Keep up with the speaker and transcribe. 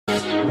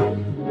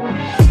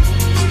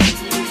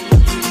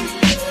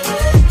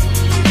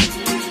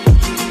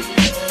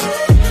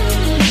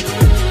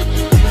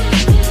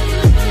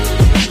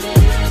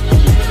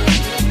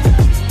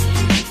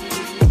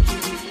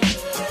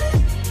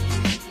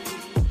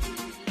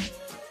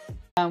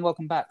And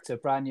welcome back to a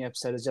brand new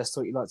episode of Just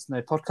Thought You'd Like to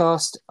Know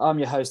podcast. I'm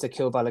your host,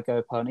 Akhil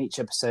Balagopal, and each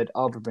episode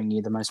I'll be bringing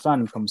you the most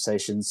random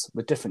conversations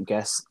with different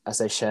guests as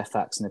they share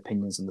facts and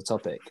opinions on the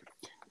topic.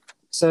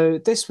 So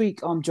this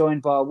week I'm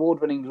joined by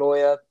award-winning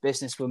lawyer,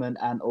 businesswoman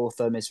and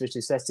author Ms. Ritu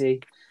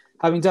Sethi.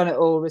 Having done it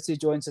all, Ritu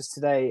joins us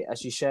today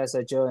as she shares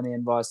her journey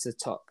and rise to the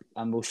top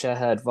and will share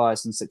her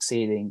advice on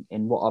succeeding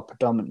in what are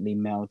predominantly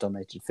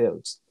male-dominated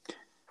fields.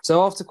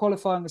 So after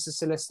qualifying as a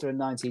solicitor in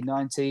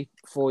 1990,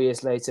 4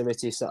 years later,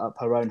 Ritu set up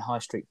her own high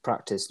street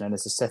practice known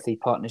as the Sethi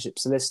Partnership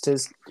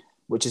Solicitors,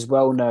 which is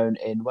well known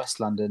in West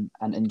London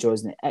and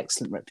enjoys an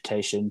excellent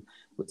reputation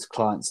with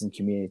clients and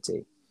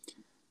community.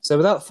 So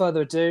without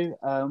further ado,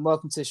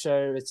 welcome to the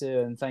show,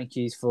 Ritu, and thank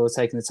you for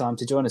taking the time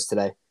to join us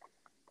today.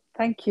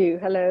 Thank you.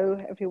 Hello,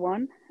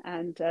 everyone.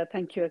 And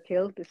thank you,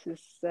 Akhil. This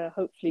is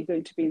hopefully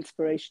going to be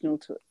inspirational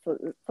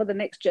for the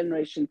next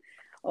generation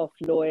of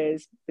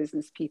lawyers,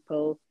 business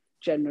people,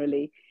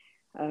 generally.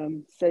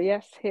 So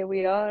yes, here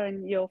we are,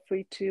 and you're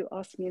free to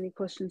ask me any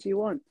questions you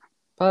want.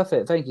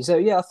 Perfect, thank you. So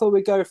yeah, I thought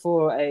we'd go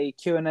for a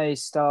Q&A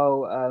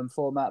style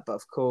format, but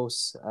of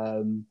course,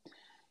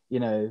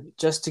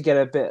 just to get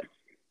a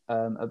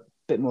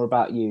bit more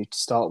about you to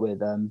start with,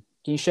 can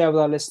you share with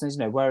our listeners,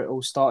 where it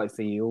all started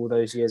for you all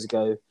those years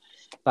ago,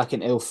 back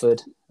in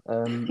Ilford,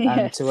 and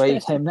Yes. to where you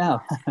came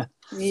now?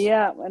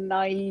 Yeah, a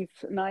naive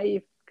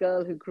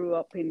girl who grew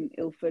up in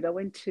Ilford. I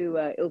went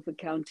to Ilford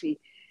County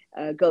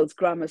Girls'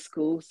 Grammar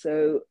School.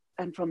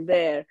 And from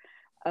there,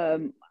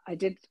 I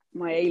did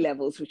my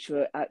A-levels, which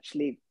were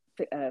actually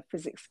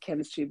physics,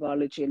 chemistry,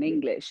 biology, and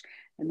English.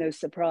 And no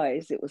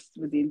surprise, it was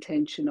with the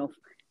intention of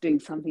doing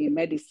something in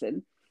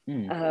medicine.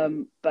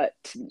 But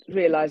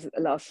realized at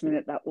the last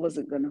minute that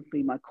wasn't going to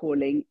be my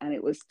calling. And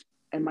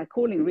my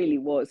calling really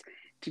was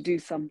to do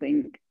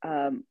something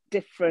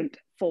different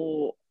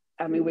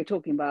we're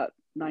talking about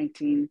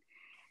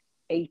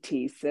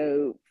 1980.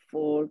 So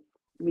for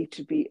me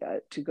to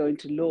go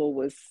into law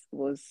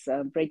was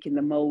breaking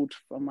the mold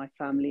from my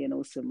family and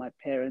also my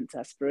parents'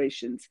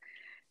 aspirations.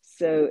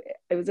 So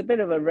it was a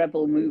bit of a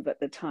rebel move at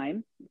the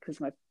time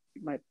because my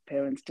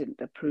parents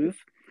didn't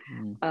approve.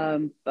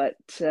 But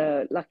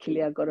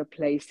luckily I got a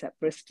place at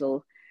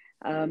Bristol.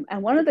 And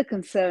one of the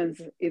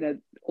concerns,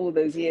 all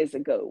those years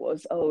ago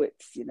was,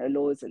 it's,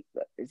 law is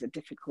a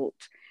difficult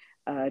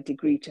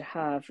degree to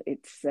have.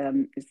 It's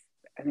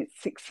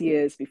 6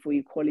 years before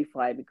you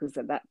qualify, because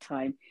at that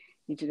time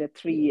you did a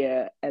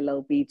 3-year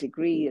LLB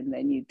degree, and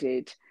then you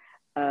did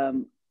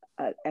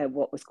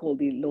what was called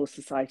the Law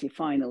Society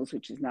Finals,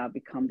 which has now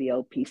become the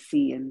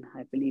LPC, and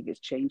I believe it's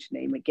changed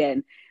name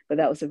again. But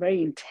that was a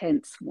very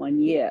intense 1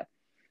 year.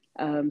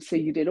 So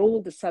you did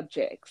all the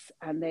subjects,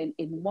 and then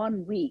in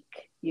 1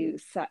 week you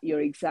sat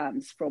your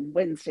exams from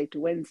Wednesday to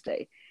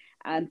Wednesday.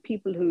 And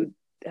people who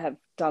have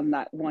done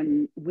that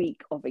 1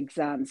 week of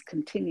exams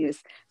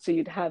continuous, so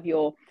you'd have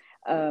your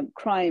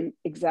crime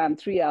exam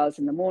 3 hours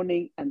in the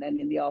morning, and then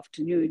in the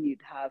afternoon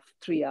you'd have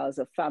 3 hours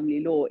of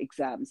family law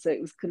exams. So it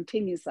was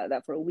continuous like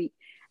that for a week.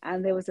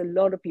 And there was a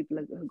lot of people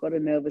who got a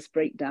nervous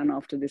breakdown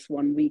after this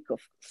 1 week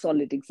of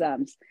solid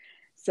exams.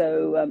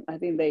 So I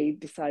think they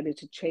decided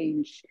to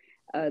change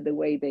the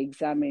way they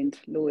examined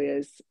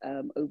lawyers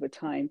over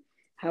time.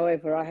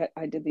 However,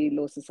 I did the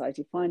Law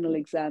Society final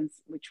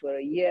exams, which were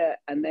a year,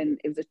 and then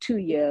it was a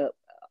 2-year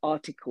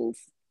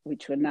articles,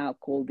 which were now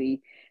called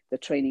the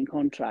training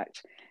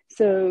contract.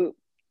 So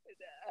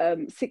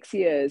 6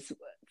 years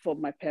for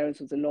my parents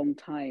was a long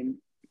time,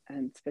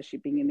 and especially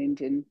being an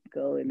Indian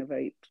girl in a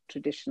very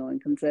traditional and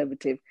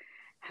conservative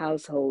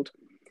household.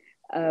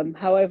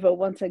 However,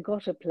 once I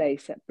got a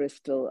place at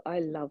Bristol, I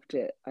loved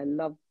it. I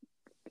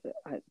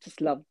just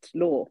loved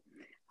law.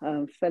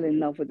 Fell in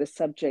love with the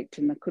subject,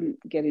 and I couldn't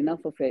get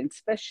enough of it,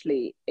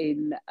 especially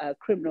in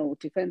criminal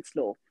defense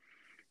law.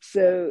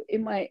 So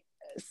in my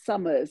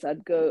summers,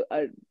 I'd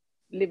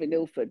live in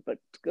Ilford, but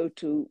go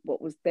to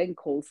what was then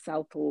called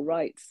Southall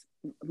Rights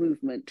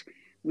Movement,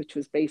 which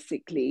was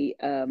basically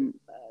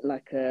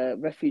like a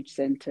refuge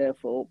center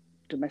for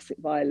domestic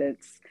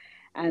violence.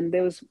 And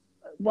there was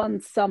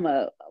one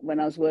summer when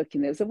I was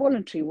working, there was a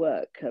voluntary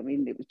work. I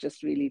mean, it was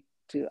just really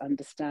to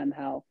understand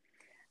how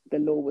the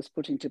law was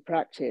put into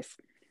practice.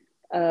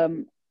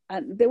 And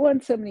there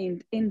weren't so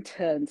many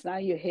interns. Now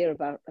you hear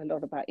a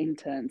lot about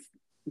interns.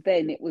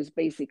 Then it was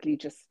basically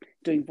just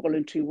doing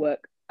voluntary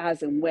work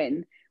as and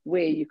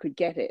where you could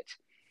get it.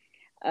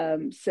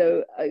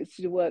 So I used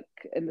to work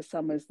in the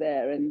summers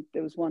there, and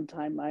there was one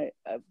time I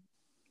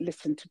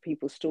listened to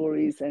people's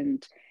stories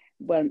and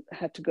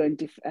had to go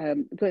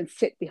and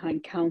sit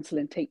behind counsel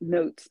and take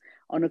notes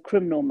on a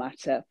criminal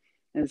matter.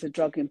 And it was a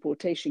drug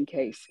importation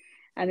case.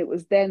 And it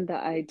was then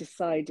that I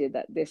decided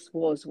that this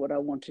was what I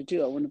want to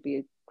do. I want to be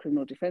a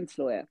criminal defense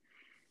lawyer.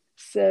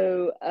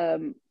 So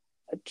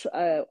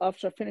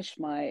after I finished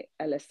my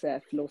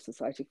LSF, Law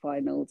Society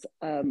Finals,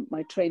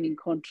 my training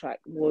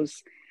contract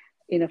was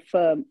in a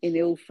firm in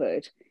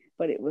Ilford,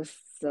 but it was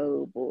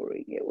so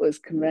boring. It was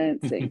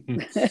conveyancing.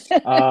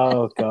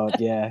 Oh, God,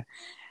 yeah.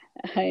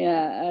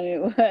 Yeah,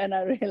 and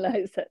I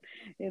realized that,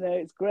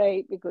 it's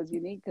great because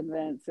you need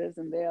conveyancers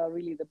and they are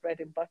really the bread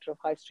and butter of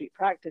high street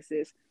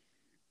practices.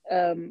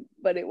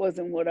 But it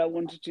wasn't what I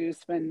wanted to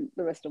spend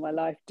the rest of my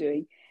life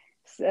doing.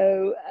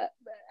 So,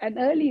 and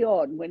early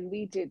on, when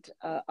we did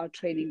our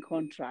training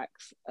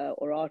contracts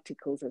or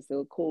articles, as they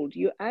were called,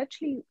 you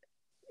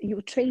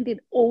were trained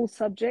in all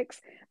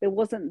subjects. There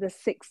wasn't the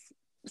six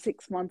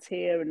months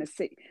here and a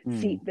seat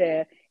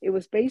there. It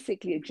was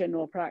basically a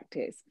general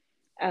practice.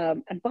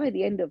 And by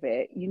the end of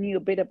it, you knew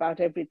a bit about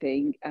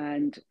everything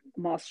and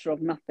master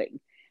of nothing.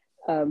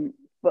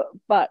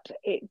 But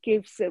it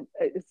gives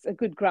it's a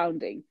good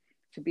grounding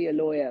to be a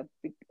lawyer.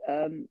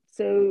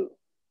 So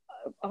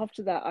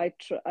after that,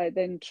 I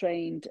then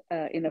trained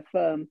in a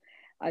firm.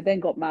 I then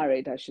got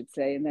married, I should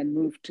say, and then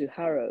moved to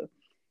Harrow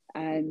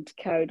and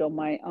carried on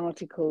my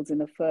articles in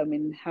a firm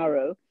in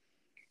Harrow.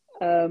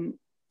 And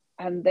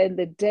then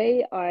the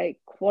day I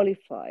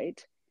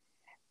qualified,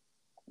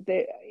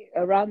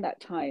 around that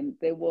time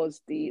there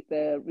was the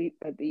what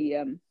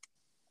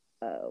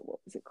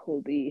was it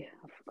called?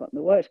 I've forgotten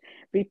the word.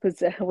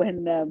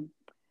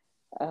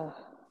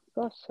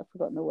 Gosh, I've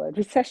forgotten the word.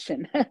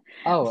 Recession.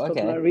 Oh,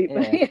 okay.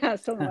 Yeah, I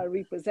was talking about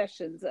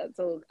repossessions. That's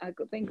all I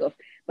could think of.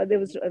 But there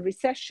was a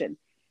recession,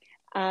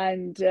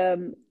 and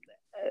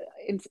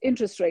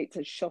interest rates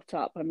had shot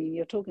up. I mean,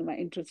 you're talking about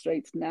interest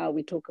rates now.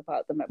 We talk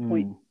about them at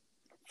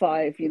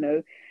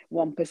 0.5,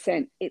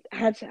 1%. It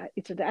had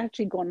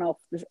actually gone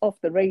off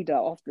the radar,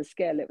 off the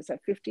scale. It was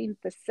at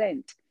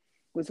 15%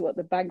 was what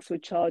the banks were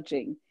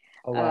charging.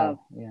 Oh,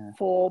 wow. Yeah.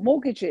 For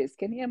mortgages.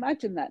 Can you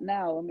imagine that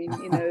now? I mean,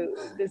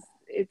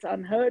 it's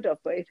unheard of,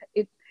 but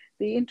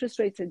the interest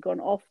rates had gone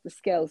off the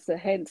scale, so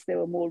hence there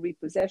were more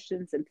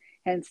repossessions, and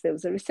hence there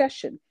was a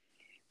recession.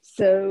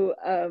 So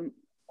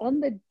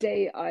on the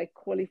day I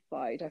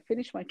qualified, I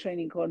finished my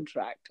training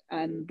contract,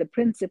 and the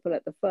principal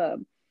at the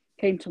firm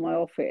came to my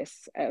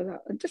office,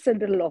 just a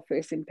little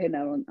office in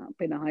Pinner on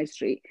Pinner High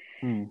Street,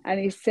 and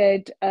he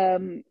said,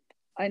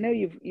 I know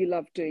you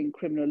love doing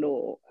criminal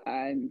law,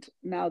 and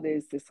now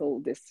there's this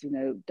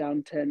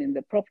downturn in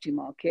the property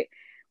market.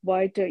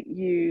 Why don't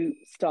you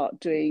start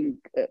doing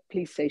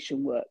police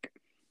station work,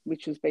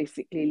 which was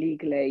basically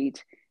legal aid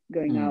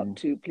going out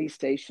to police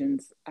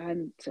stations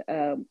and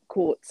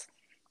courts.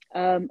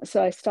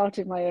 So I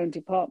started my own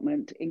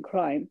department in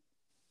crime,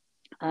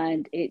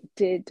 and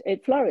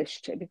it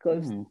flourished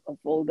because of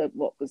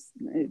what was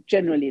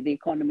generally the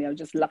economy. I was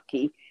just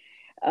lucky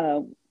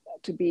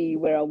to be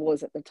where I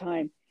was at the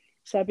time.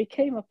 So I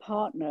became a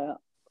partner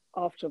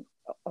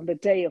on the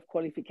day of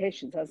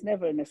qualifications. I was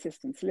never an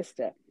assistant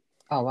solicitor.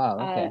 Oh, wow.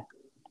 Okay.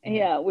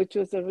 Yeah, which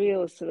was a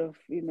real sort of,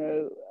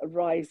 a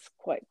rise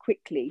quite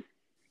quickly.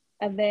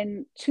 And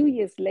then 2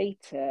 years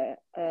later,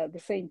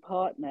 the same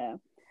partner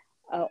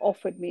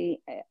offered me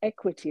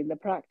equity in the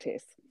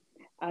practice.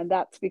 And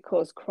that's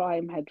because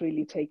crime had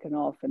really taken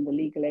off and the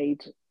legal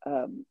aid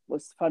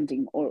was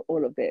funding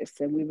all of this.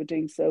 And we were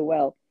doing so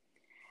well.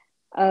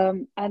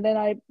 And then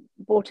I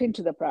bought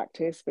into the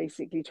practice,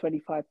 basically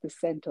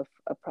 25% of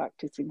a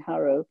practice in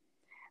Harrow.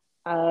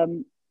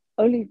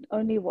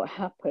 Only what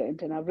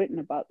happened, and I've written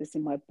about this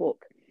in my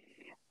book,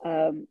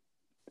 2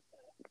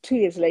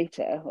 years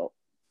later,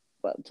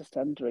 well, just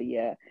under a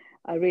year,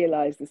 I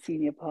realized the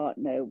senior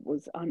partner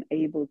was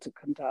unable to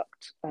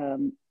conduct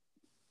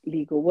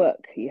legal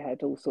work. He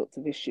had all sorts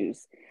of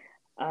issues.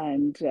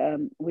 And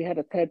we had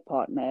a third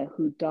partner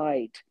who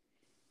died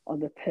on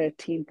the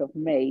 13th of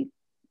May,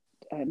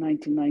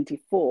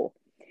 1994.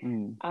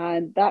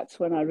 And that's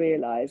when I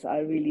realized I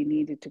really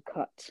needed to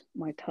cut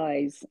my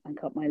ties and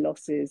cut my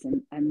losses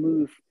and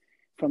move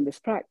from this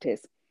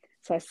practice.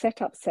 So I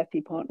set up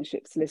Sethi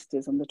Partnership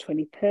Solicitors on the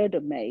 23rd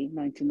of May,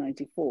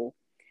 1994.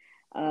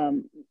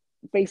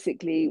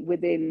 Basically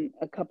within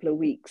a couple of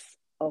weeks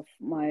of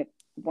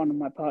one of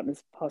my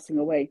partners passing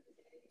away.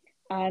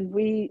 And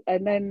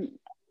then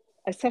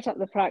I set up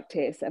the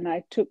practice, and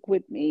I took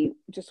with me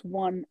just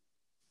one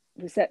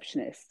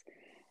receptionist.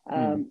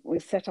 We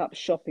set up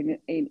shop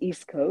in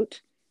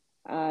Eastcote,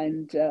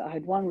 and I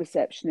had one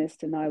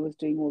receptionist, and I was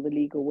doing all the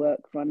legal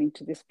work, running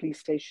to this police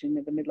station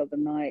in the middle of the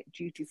night,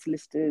 duty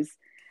solicitors.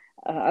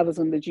 I was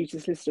on the duty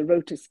solicitor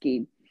rota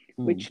scheme,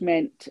 which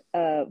meant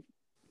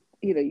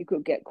you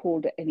could get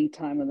called at any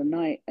time of the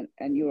night,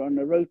 and you're on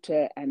a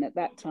rota. And at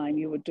that time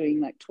you were doing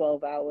like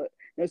 24-hour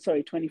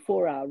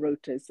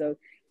rotas. So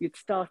you'd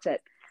start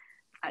at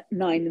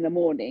 9 in the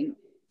morning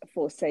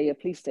for, say, a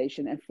police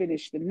station, and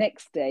finish the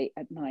next day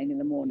at 9 in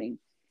the morning.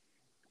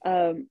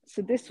 So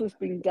this was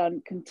being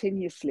done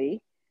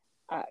continuously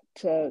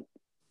at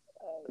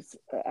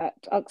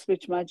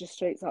Uxbridge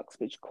Magistrates,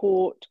 Uxbridge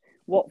Court,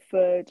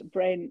 Watford,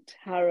 Brent,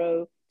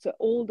 Harrow. So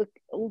all the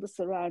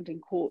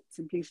surrounding courts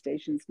and police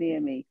stations near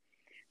me.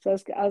 So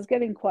I was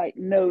getting quite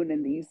known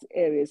in these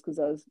areas because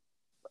I was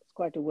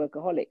quite a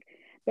workaholic.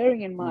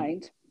 Bearing in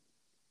mind,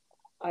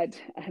 and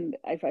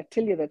if I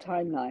tell you the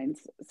timelines,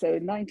 so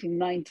in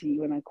 1990,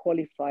 when I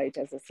qualified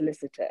as a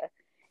solicitor,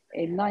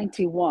 in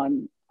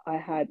 91, I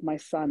had my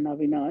son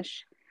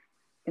Avinash.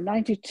 In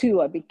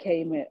 92, I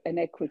became an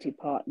equity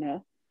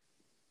partner.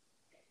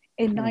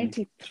 in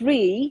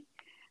 93,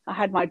 I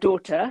had my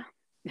daughter.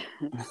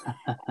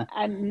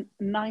 And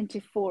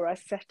 94, I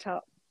set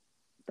up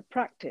the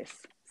practice,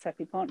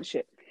 Safi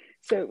Partnership.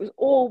 So it was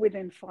all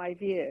within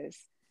 5 years.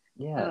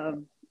 Yeah.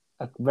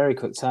 A very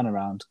quick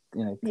turnaround,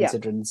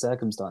 considering the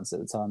circumstance at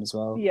the time as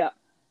well. Yeah.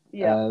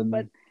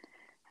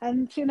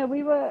 And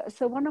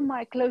so one of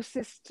my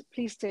closest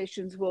police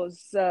stations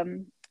was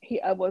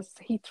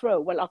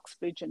Heathrow. Well,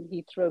 Uxbridge and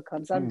Heathrow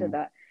comes under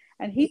that,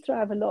 and Heathrow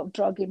have a lot of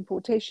drug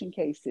importation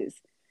cases.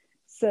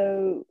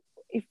 So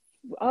if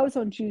I was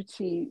on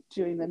duty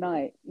during the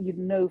night, you'd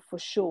know for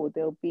sure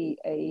there'll be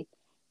a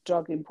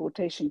drug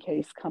importation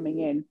case coming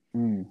in,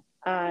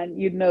 and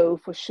you'd know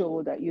for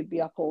sure that you'd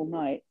be up all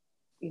night.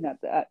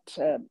 At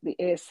the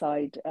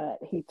airside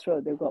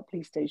Heathrow, they've got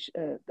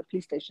the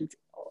police stations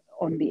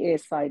on the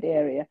airside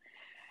area,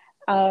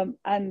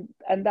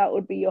 and that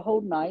would be your whole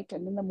night.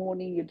 And in the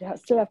morning, you'd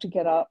still have to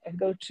get up and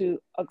go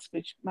to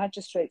Uxbridge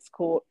Magistrates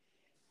Court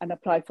and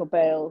apply for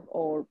bail,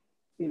 or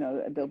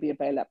there'll be a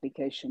bail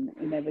application.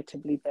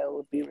 Inevitably, bail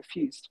would be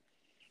refused.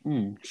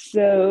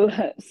 So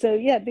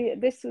yeah,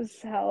 this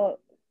was how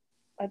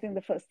I think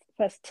the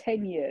first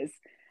 10 years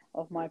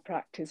of my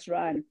practice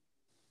ran.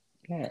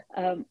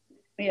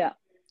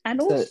 And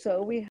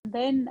also we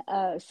then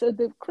so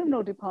the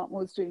criminal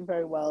department was doing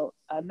very well,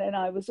 and then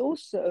I was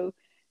also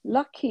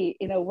lucky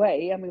in a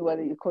way. I mean,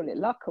 whether you call it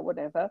luck or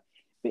whatever,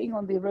 being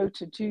on the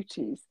rota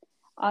duties,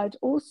 I'd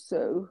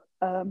also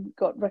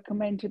got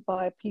recommended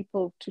by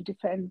people to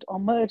defend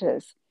on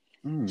murders.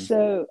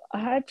 So I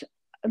had,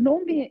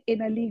 normally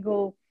in a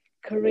legal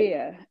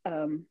career,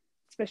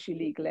 especially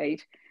legal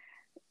aid,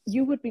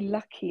 you would be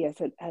lucky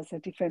as a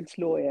defense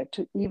lawyer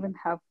to even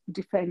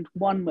defend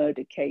one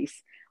murder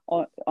case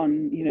on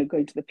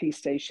going to the police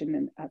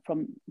station and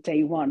from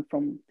day one,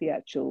 from the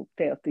actual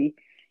day of the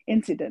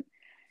incident.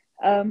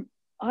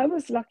 I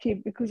was lucky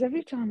because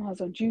every time I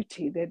was on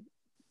duty, there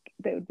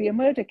would be a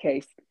murder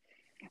case,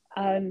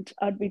 and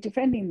I'd be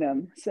defending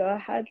them. So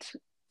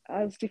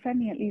I was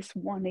defending at least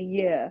one a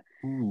year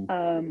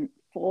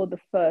for the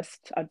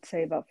first, I'd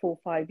say, about 4 or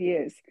 5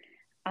 years.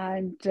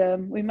 And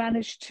we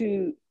managed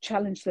to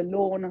challenge the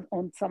law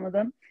on some of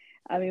them.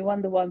 I mean, one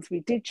of the ones we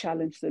did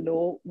challenge the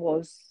law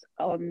was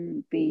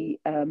on the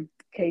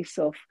case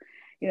of,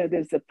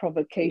 there's a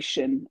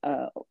provocation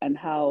and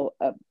how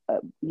a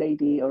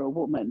lady or a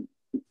woman,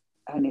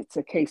 and it's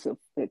a case of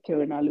the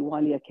Kiran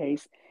Ahluwalia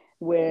case,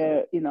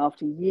 where,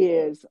 after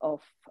years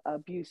of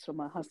abuse from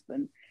her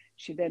husband,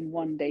 she then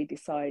one day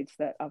decides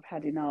that I've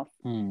had enough,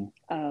 and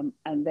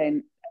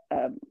then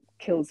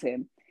kills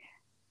him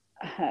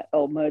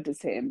or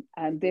murders him.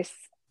 And this,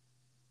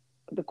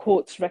 the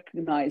courts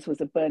recognize, was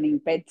a burning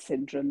bed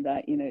syndrome,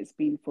 that it's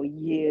been for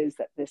years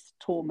that this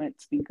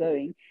torment's been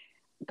going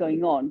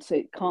on.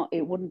 So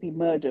it wouldn't be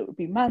murder, it would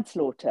be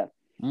manslaughter.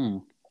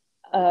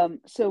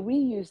 So we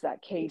used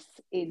that case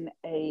to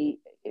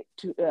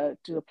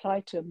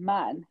apply to a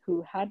man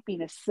who had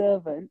been a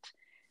servant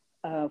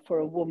for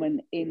a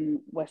woman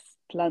in West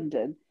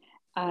London.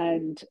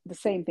 And the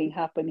same thing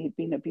happened. He'd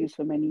been abused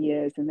for many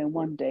years, and then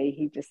one day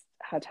he just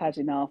had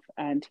enough,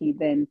 and he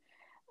then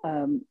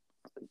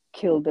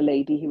killed the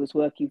lady he was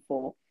working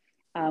for.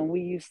 And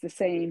we used the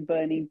same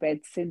burning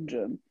bed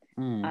syndrome,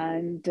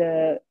 and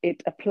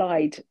it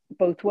applied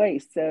both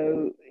ways.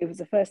 So it was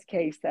the first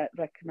case that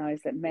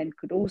recognized that men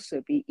could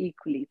also be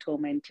equally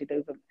tormented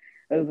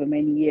over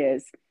many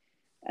years,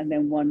 and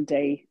then one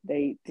day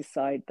they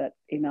decide that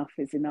enough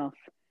is enough.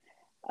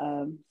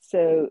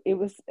 So it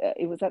was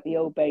at the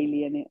Old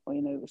Bailey, and it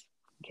was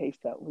a case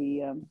that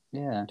we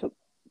took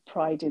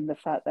pride in the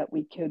fact that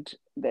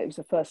that it was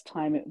the first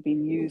time it had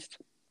been used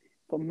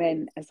for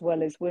men as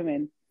well as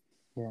women.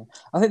 Yeah,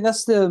 I think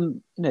that's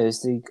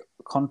it's the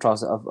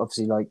contrast of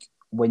obviously, like,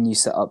 when you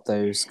set up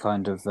those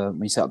kind of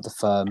when you set up the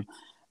firm,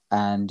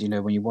 and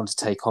when you want to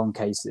take on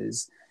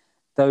cases,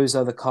 those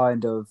are the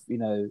kind of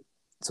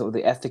sort of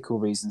the ethical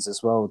reasons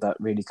as well that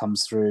really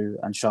comes through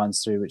and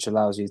shines through, which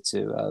allows you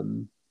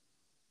to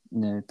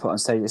put on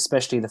stage,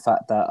 especially the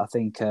fact that I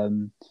think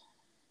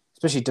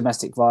especially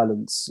domestic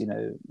violence,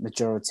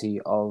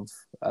 majority of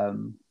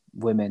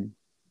women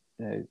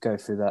go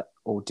through that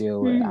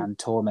ordeal and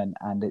torment,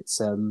 and it's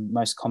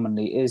most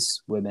commonly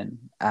is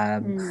women,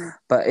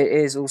 but it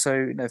is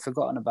also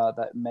forgotten about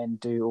that men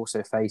do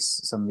also face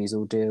some of these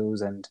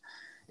ordeals. And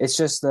it's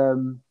just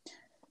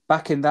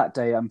back in that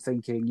day, I'm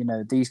thinking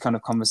these kind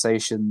of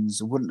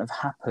conversations wouldn't have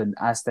happened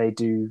as they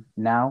do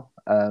now,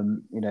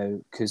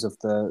 because of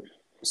the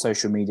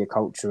social media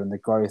culture and the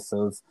growth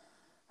of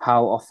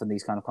how often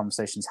these kind of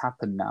conversations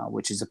happen now,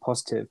 which is a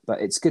positive. But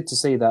it's good to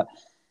see that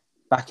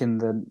back in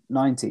the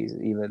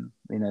 90s, even,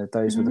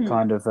 those were the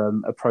kind of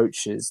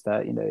approaches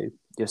that,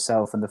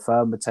 yourself and the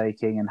firm were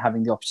taking, and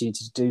having the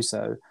opportunity to do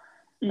so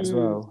as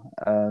well.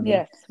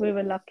 Yes, we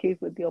were lucky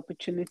with the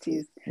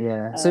opportunities.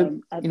 Yeah.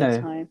 So, at the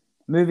time.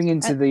 Moving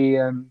into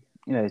the,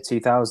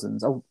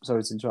 2000s, oh,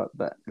 sorry to interrupt,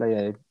 but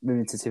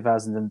moving into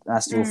 2000s, and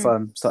as your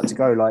firm started to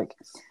grow, like,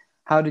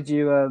 how did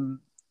you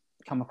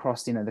come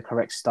across, the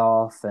correct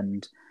staff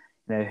and,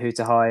 who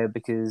to hire?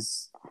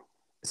 Because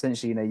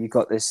essentially, you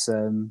got this.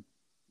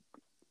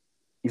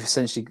 You've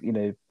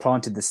essentially,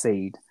 planted the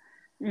seed,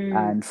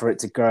 and for it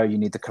to grow, you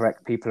need the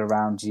correct people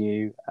around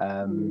you.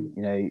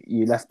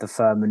 You left the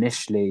firm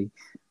initially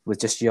with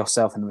just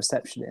yourself and the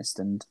receptionist.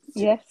 And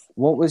Yes.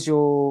 what was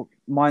your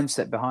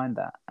mindset behind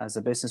that as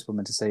a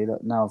businesswoman to say,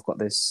 look, now I've got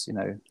this,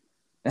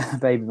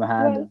 baby in my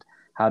hand, Well, and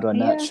how do I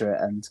yeah. nurture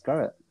it and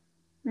grow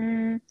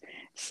it?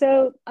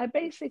 So I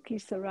basically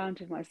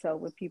surrounded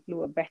myself with people who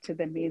were better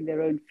than me in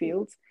their own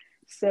fields.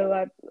 So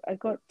I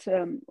got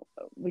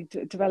we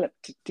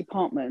developed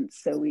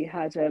departments. So we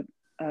had a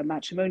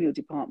matrimonial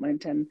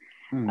department, and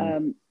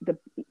Mm.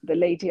 the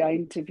lady I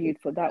interviewed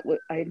for that,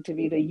 I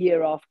interviewed a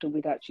year after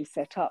we'd actually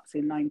set up. So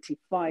in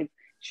 '95,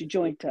 she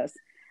joined us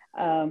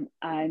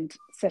and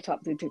set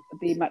up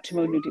the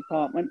matrimonial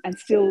department, and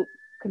still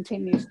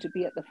continues to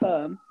be at the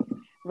firm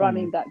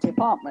running that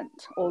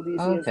department all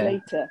these years Okay.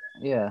 later.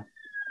 Yeah.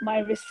 My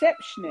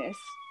receptionist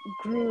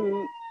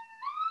grew.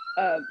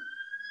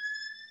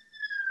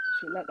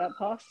 Should we let that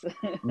pass?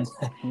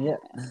 Yeah.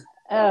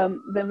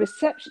 The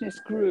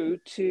receptionist grew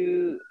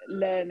to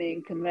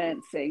learning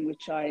conveyancing,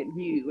 which I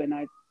knew when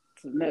I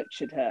sort of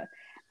nurtured her.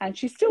 And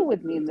she's still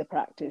with me in the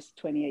practice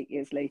 28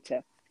 years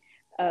later,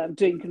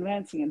 doing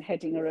conveyancing and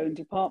heading her own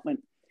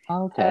department.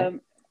 Okay.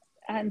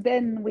 And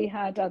then we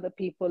had other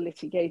people,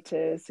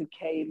 litigators, who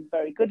came,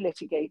 very good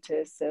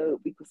litigators. So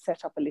we could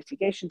set up a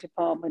litigation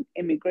department,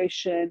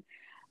 immigration,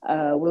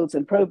 wills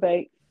and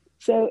probate.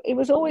 So it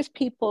was always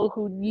people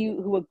who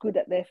were good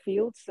at their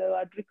field. So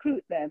I'd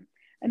recruit them.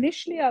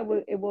 Initially,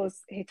 it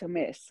was hit or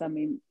miss. I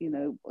mean,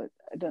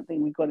 I don't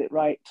think we got it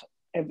right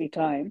every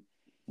time.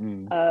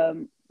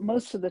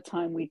 Most of the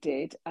time we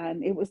did.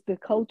 And it was the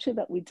culture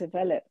that we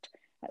developed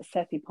at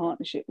Sethi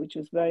Partnership, which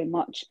was very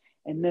much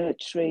a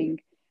nurturing,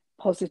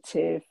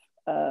 positive,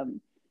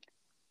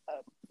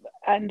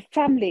 and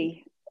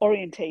family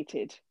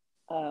orientated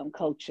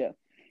culture.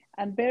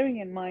 And bearing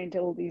in mind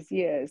all these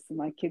years,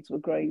 my kids were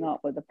growing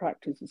up, where the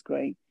practice was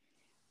growing,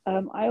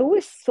 I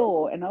always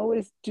saw, and I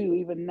always do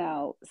even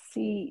now,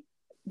 see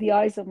the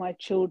eyes of my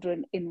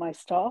children in my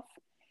staff.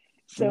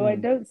 So I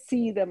don't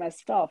see them as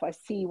staff. I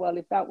see, well,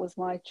 if that was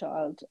my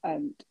child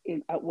and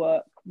at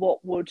work,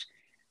 what would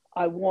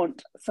I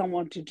want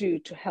someone to do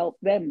to help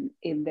them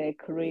in their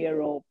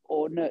career, or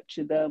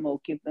nurture them,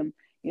 or give them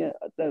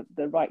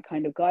the right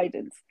kind of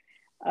guidance.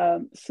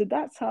 So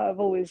that's how I've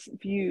always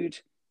viewed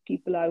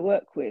people I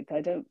work with.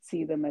 I don't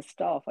see them as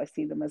staff. I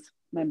see them as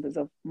members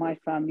of my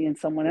family and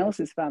someone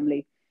else's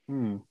family,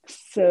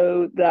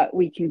 so that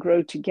we can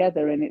grow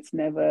together, and there's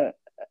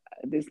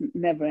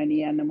never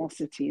any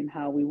animosity in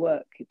how we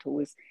work. It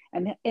always,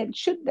 and it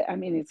should, I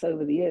mean, it's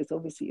over the years,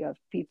 obviously you have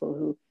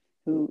people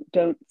who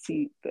don't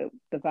see the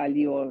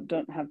value, or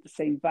don't have the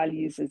same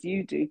values as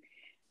you do,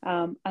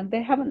 and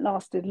they haven't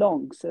lasted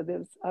long. So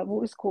I've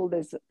always called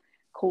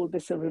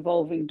this a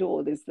revolving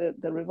door. There's the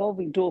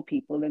revolving door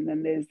people, and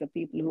then there's the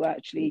people who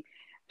actually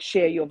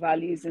share your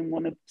values and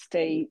want to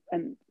stay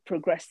and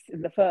progress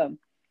in the firm.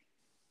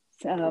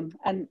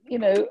 And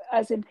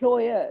as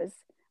employers,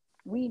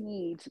 we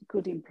need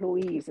good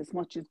employees as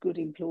much as good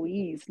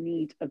employees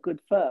need a good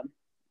firm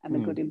and a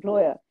good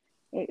employer.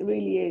 It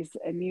really is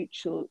a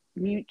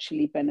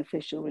mutually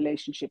beneficial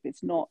relationship.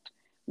 It's not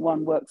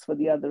one works for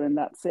the other and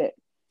that's it.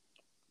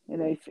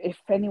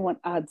 If anyone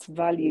adds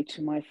value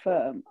to my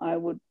firm, I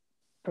would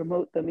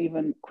promote them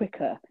even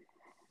quicker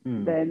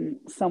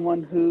than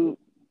someone who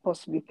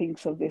possibly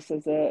thinks of this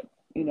as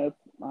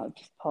I'll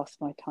just pass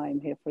my time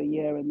here for a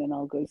year and then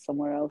I'll go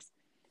somewhere else.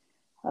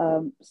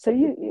 So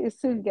you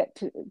soon get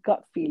to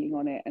gut feeling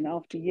on it, and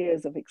after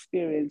years of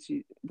experience,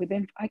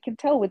 I can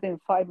tell within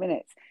 5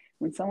 minutes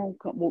when someone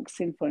walks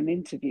in for an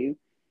interview.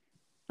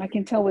 I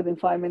can tell within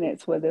 5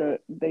 minutes whether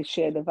they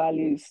share the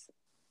values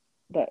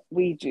that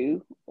we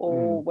do,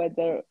 or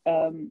whether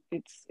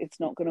it's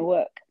not going to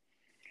work.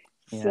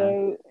 Yeah.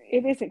 So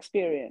it is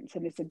experience,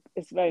 and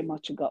it's very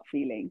much a gut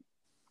feeling.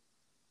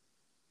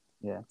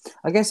 Yeah,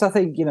 I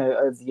think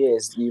over the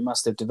years you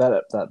must have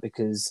developed that,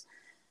 because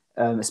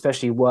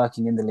especially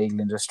working in the legal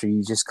industry,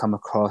 you just come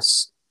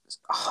across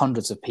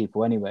hundreds of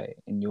people anyway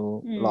in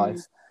your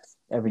life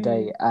every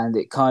day, and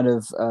it kind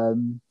of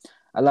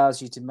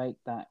allows you to make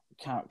that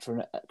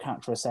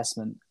character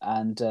assessment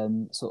and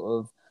sort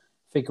of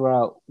figure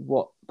out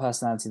what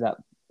personality that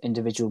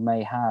individual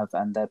may have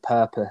and their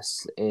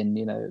purpose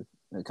in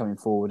coming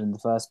forward in the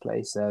first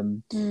place.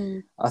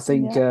 I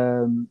think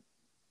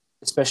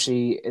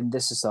especially in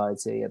this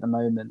society at the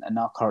moment, in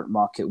our current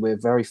market, we're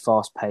very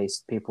fast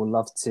paced. People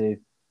love to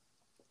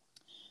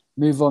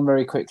move on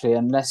very quickly,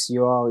 unless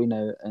you are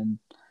and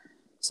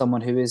someone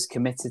who is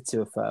committed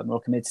to a firm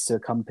or committed to a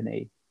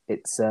company.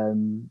 It's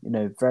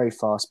very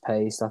fast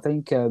paced. I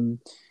think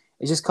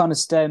it just kind of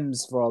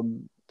stems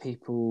from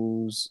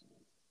people's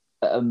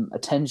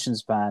attention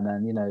span,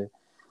 and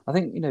I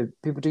think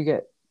people do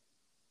get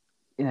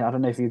I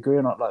don't know if you agree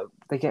or not, like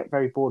they get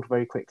very bored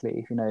very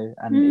quickly,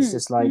 and it's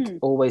just like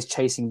always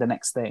chasing the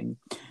next thing,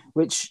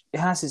 which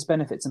has its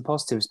benefits and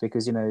positives,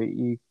 because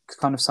you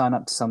kind of sign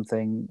up to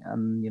something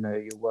and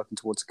you're working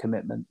towards a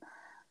commitment,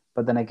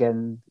 but then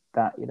again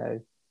that,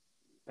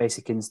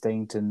 basic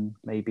instinct and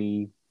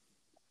maybe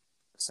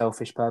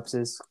selfish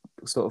purposes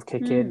sort of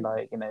kick in,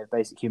 like,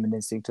 basic human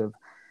instinct of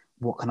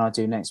what can I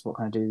do next? What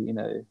can I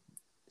do,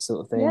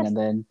 sort of thing. Yes. And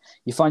then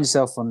you find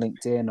yourself on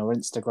LinkedIn or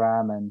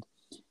Instagram and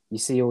you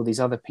see all these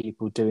other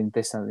people doing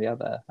this and the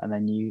other, and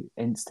then you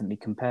instantly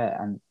compare.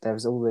 And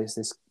there's always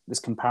this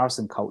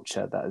comparison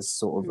culture that has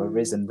sort of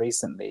arisen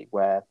recently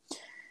where,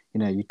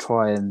 you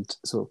try and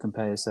sort of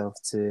compare yourself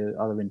to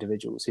other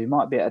individuals who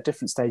might be at a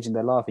different stage in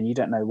their life and you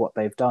don't know what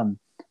they've done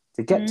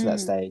to get to that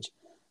stage.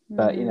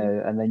 But,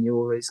 and then you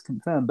always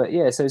confirm. But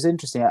yeah, so it's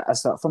interesting.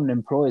 From an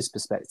employer's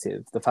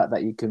perspective, the fact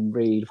that you can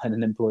read when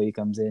an employee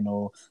comes in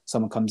or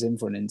someone comes in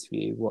for an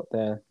interview, what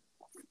they're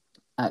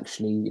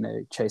actually,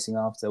 chasing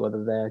after,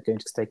 whether they're going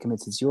to stay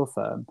committed to your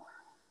firm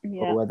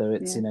or whether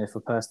it's, for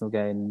personal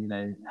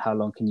gain, how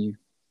long can you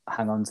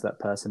hang on to that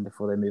person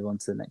before they move on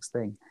to the next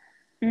thing.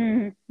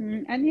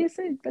 And you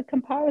see the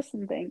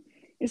comparison thing,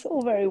 it's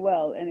all very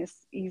well and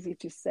it's easy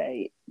to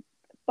say,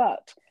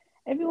 but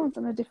everyone's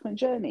on a different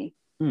journey.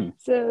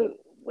 So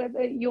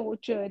whether your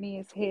journey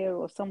is here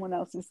or someone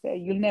else is there,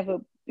 you'll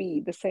never be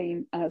the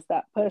same as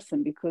that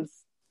person because,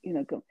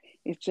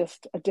 it's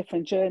just a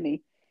different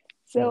journey.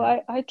 So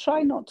I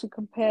try not to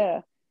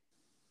compare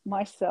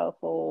myself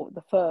or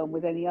the firm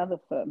with any other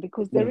firm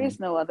because there is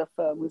no other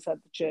firm who's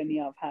had the journey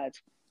I've had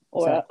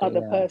or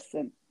other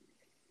person.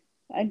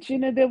 And,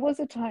 there was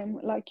a time,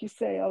 like you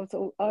say,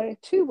 I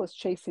too was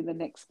chasing the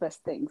next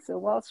best thing. So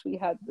whilst we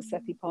had the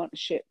SETI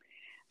partnership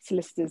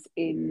solicitors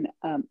in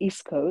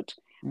Eastcote,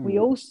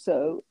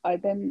 I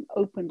then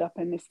opened up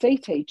an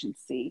estate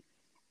agency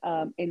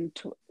in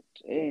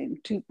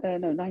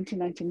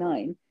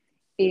 1999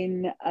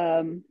 in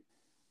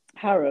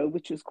Harrow,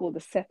 which was called the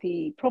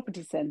SETI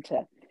Property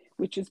Centre,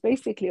 which was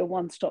basically a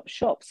one-stop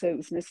shop. So it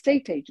was an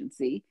estate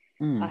agency.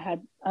 I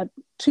had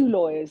 2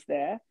 lawyers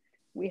there.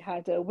 We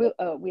had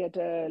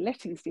a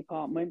lettings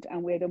department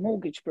and we had a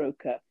mortgage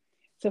broker.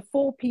 So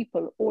 4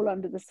 people all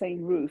under the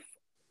same roof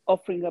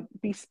offering a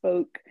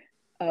bespoke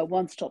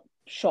one-stop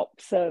shop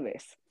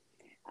service.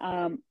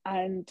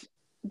 And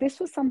this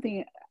was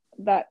something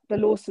that the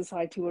Law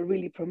Society were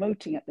really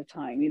promoting at the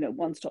time,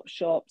 one-stop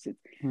shops,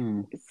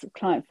 it's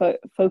client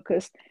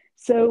focused.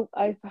 So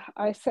I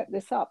set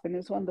this up and it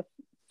was one of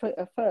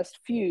the first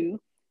few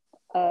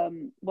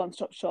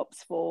one-stop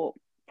shops for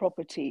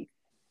property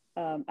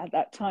at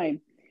that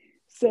time.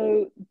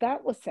 So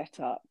that was set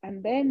up,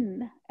 and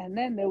then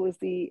there was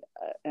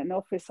an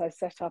office I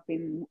set up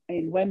in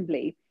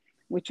Wembley,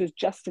 which was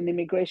just an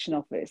immigration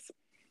office.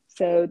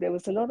 So there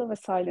was a lot of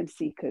asylum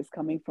seekers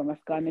coming from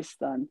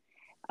Afghanistan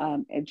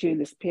during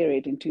this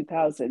period in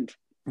 2000,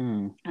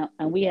 and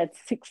we had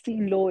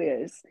 16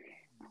 lawyers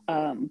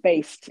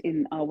based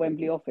in our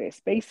Wembley office,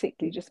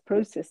 basically just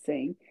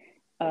processing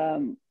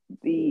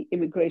the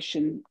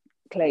immigration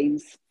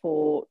claims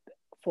for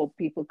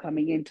people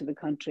coming into the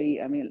country.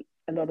 I mean,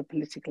 a lot of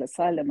political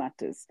asylum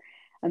matters,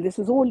 and this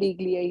was all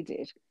legally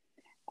aided,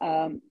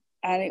 and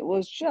it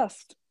was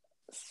just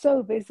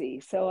so busy.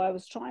 So I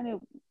was trying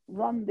to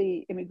run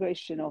the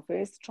immigration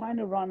office, trying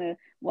to run a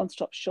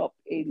one-stop shop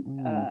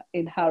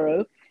in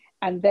Harrow,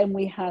 and then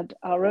we had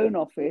our own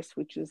office,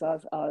 which was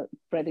our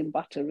bread and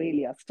butter,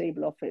 really, our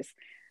stable office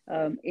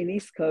in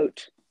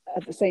Eastcote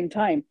at the same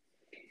time.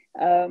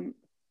 And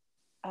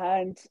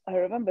I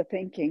remember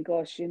thinking,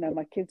 gosh,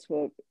 my kids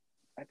were,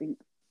 I think,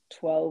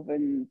 12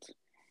 and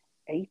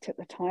 8 at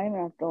the time.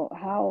 And I thought,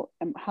 how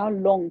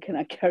long can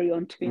I carry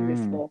on doing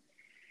this for?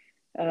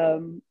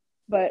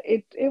 But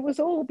it was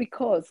all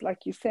because,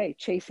 like you say,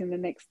 chasing the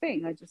next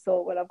thing. I just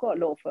thought, well, I've got a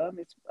law firm.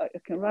 I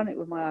can run it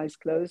with my eyes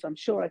closed. I'm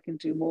sure I can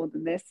do more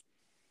than this.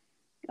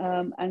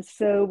 And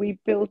so we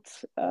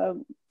built a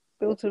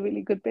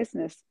really good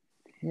business.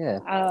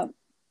 Yeah.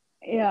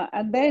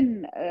 And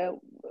then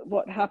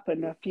what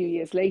happened a few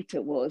years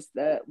later was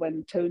that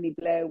when Tony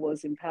Blair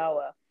was in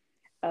power,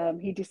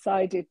 he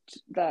decided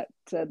that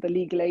the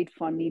legal aid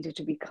fund needed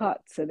to be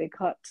cut. So they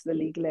cut the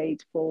legal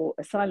aid for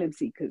asylum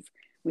seekers,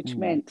 which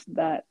meant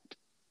that,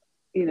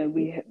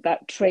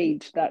 that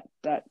trade,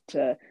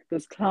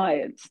 those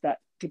clients, that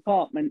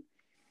department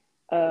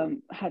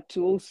had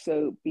to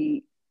also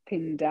be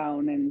pinned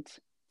down and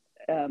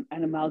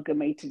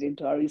amalgamated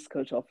into our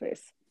Eastcote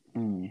office.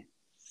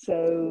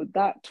 So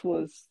that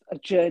was a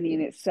journey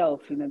in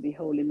itself, the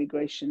whole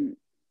immigration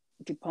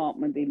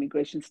department, the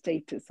immigration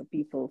status of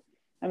people.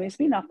 I mean, it's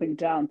been up and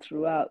down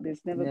throughout.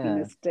 There's never been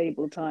a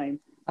stable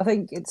time. I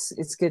think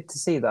it's good to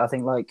see that. I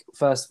think, like,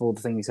 first of all,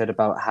 the thing you said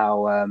about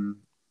how,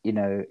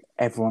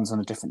 everyone's on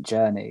a different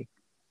journey.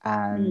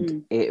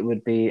 And it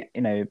would be,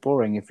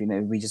 boring if,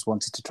 we just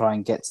wanted to try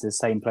and get to the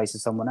same place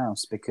as someone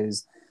else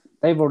because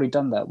they've already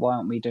done that. Why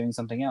aren't we doing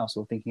something else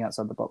or thinking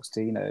outside the box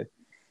to,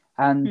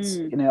 And,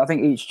 I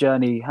think each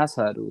journey has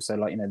hurdles. So,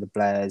 like, the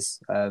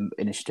Blair's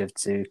initiative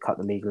to cut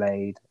the legal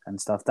aid and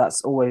stuff,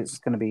 that's always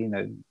going to be,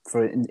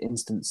 for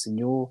instance, in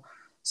your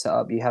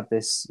setup, you have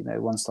this,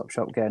 one-stop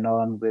shop going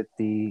on with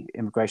the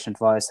immigration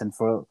advice, and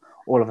for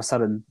all of a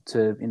sudden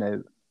to,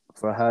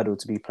 for a hurdle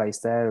to be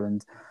placed there.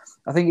 And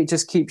I think it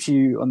just keeps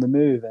you on the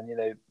move and,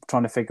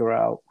 trying to figure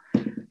out,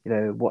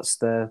 what's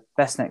the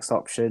best next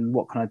option?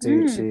 What can I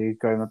do Mm, to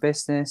grow my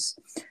business?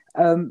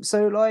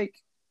 So like,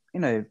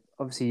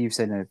 obviously you've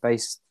said,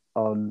 based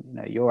on,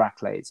 your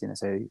accolades,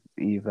 so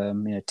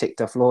you've,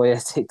 ticked off lawyer,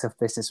 ticked off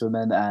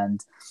businesswoman,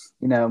 and,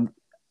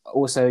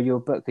 also your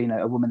book,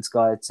 A Woman's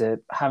Guide to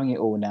Having It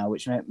All Now,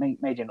 which made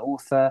you an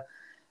author,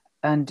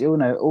 and,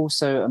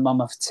 also a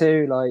mum of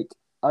two. Like,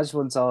 I just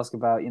wanted to ask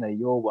about,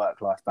 your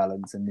work-life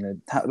balance,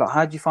 and,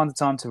 how do you find the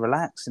time to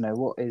relax?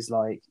 What is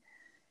like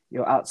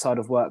your outside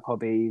of work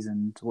hobbies,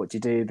 and what do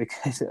you do?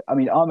 Because I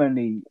mean, I'm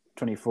only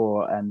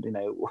 24, and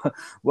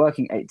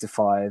working 8 to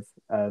 5,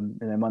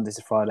 Monday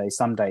to Friday.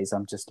 Some days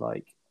I'm just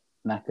like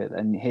knackered,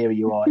 and here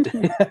you are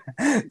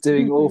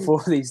doing all four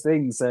of these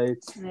things. So,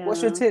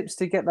 what's your yeah. tips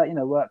to get that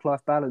work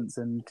life balance,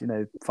 and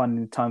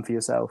finding time for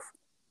yourself?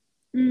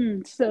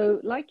 So,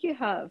 like you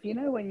have,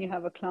 when you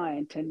have a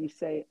client and you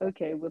say,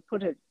 okay,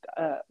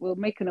 we'll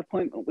make an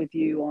appointment with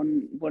you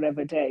on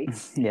whatever day.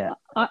 Yeah.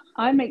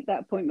 I make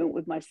that appointment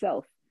with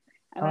myself,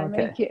 and Oh, I okay.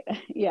 make it,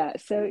 yeah.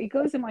 So it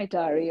goes in my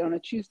diary on a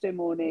Tuesday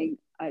morning.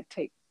 I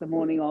take the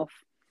morning off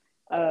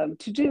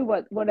to do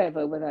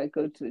whatever, whether I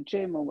go to the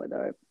gym or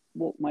whether I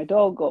walk my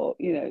dog, or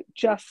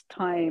just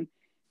time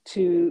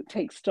to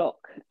take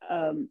stock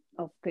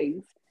of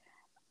things.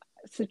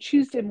 So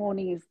Tuesday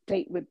morning is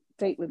date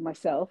with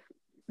myself,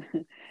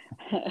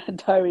 a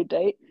diary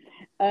date,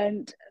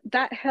 and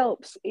that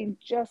helps in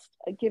just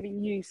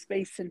giving you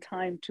space and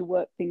time to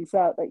work things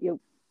out that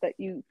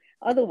you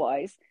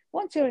otherwise,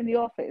 once you're in the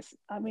office,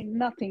 I mean,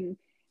 nothing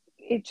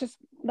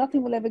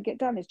will ever get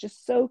done. It's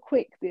just so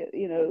quick. We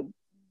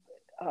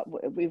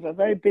have a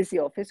very busy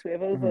office. We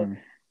have over Mm-hmm.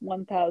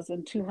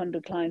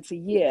 1,200 clients a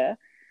year.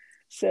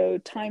 So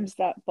times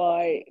that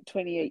by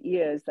 28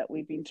 years that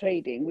we've been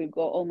trading, we've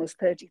got almost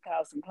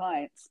 30,000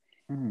 clients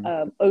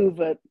Mm-hmm.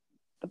 over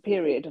a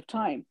period of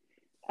time.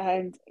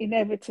 And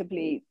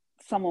inevitably,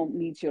 someone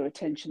needs your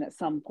attention at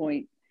some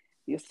point.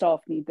 Your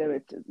staff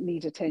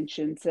need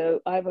attention.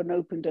 So I have an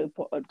open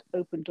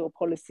door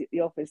policy at the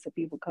office, so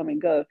people come and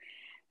go.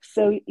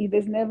 So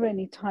there's never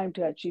any time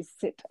to actually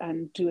sit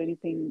and do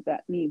anything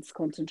that needs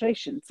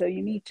concentration. So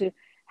you need to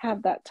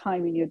have that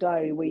time in your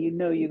diary where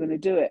you're going to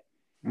do it.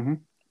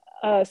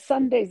 Mm-hmm.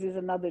 Sundays is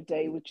another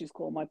day, which is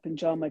called my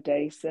pajama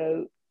day.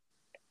 So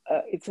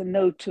it's a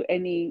no to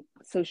any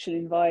social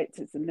invites.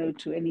 It's a no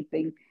to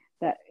anything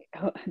that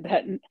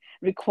that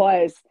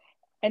requires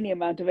any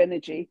amount of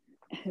energy.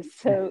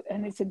 So,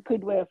 and it's a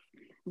good way of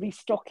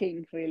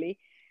restocking, really.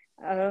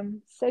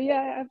 So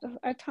yeah,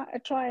 I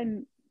try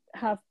and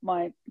have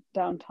my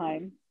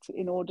downtime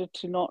in order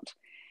to not,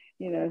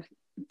 you know,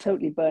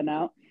 totally burn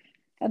out.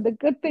 And the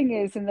good thing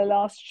is, in the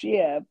last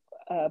year,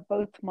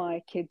 both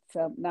my kids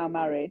are now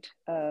married.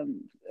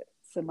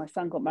 So my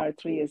son got married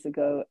 3 years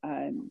ago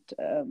and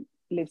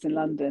lives in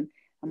London,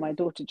 and my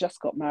daughter just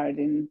got married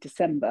in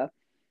December.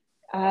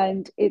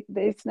 And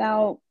it's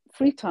now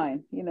free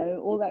time.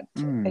 All that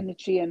Mm.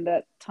 energy and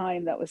that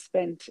time that was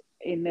spent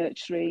in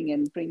nurturing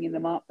and bringing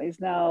them up is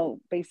now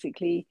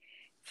basically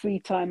free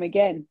time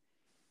again.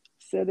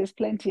 So there's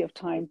plenty of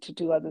time to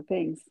do other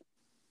things.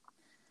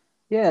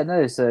 Yeah,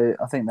 no. So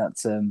I think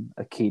that's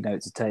a key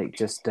note to take.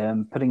 Just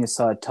putting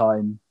aside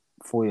time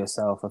for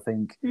yourself. I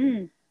think,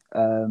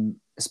 Mm,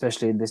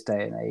 especially in this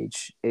day and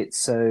age, it's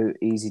so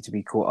easy to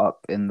be caught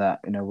up in that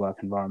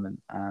work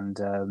environment, and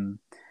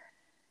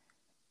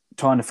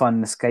trying to find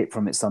an escape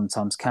from it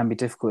sometimes can be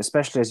difficult,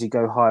 especially as you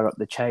go higher up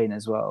the chain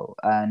as well.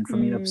 And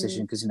from your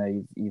position, mm, because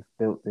you've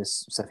built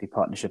this Cephii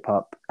partnership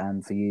up,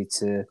 and for you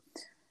to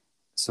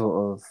sort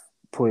of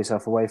pull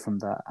yourself away from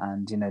that,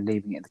 and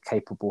leaving it in the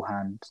capable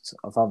hands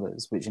of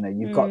others, which mm.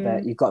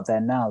 you've got there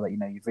now, that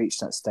you've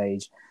reached that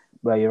stage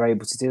where you're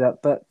able to do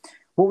that. But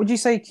what would you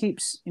say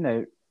keeps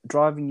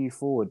driving you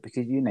forward,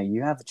 because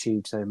you have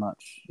achieved so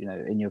much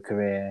in your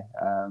career,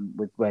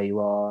 with where you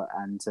are,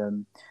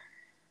 and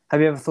have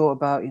you ever thought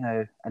about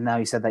and now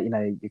you said that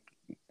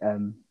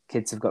your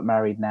kids have got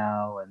married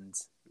now, and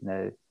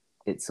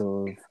it's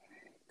sort of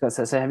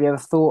so have you ever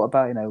thought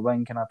about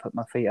when can I put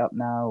my feet up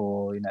now,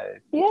 or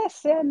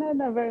Yes, yeah, no,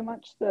 no, very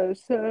much so.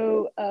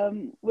 So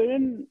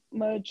we're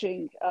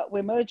merging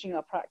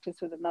our practice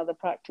with another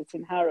practice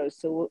in Harrow.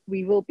 So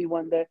we will be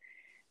one of the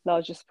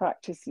largest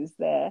practices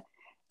there.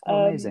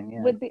 Oh, amazing.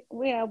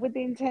 Yeah. With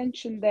the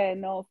intention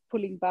then of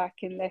pulling back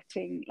and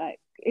letting, like,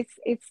 it's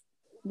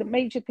the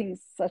major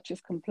things such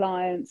as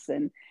compliance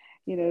and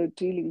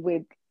dealing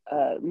with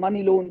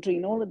money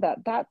laundering, all of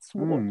that. That's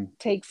what Mm.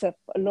 takes up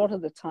a lot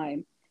of the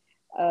time.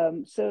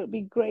 So it'd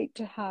be great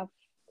to have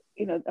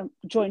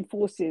join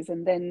forces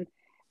and then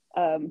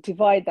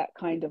divide that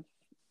kind of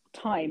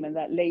time and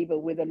that labor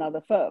with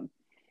another firm.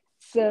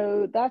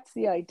 So that's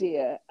the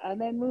idea.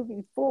 And then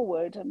moving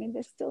forward, I mean,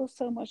 there's still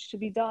so much to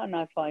be done,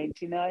 I find.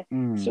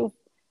 Mm. Still,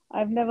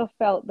 I've never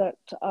felt that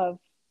I've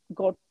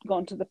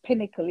gone to the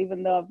pinnacle,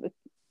 even though I've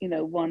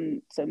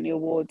won so many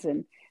awards,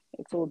 and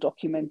it's all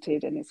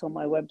documented and it's on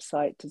my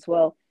website as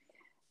well.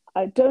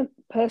 I don't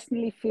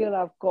personally feel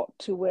I've got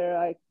to where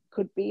I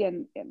could be,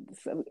 and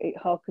so it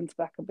harkens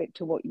back a bit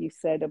to what you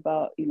said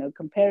about, you know,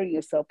 comparing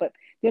yourself. But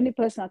the only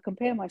person I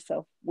compare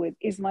myself with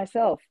is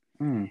myself.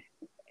 Mm.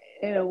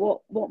 You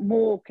know, what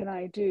more can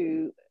I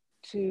do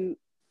to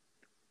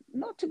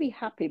not to be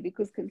happy,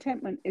 because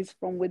contentment is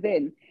from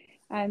within.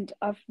 And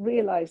I've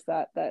realized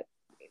that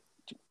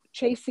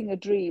chasing a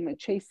dream and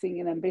chasing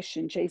an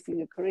ambition,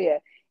 chasing a career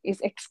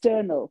is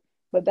external,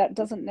 but that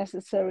doesn't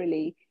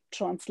necessarily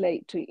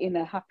translate to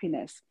inner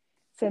happiness.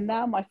 So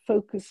now my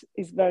focus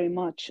is very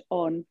much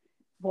on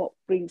what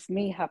brings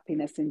me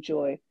happiness and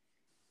joy,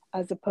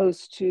 as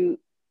opposed to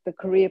the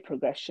career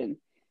progression.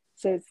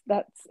 So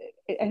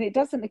and it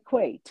doesn't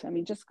equate. I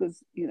mean, just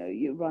because, you know,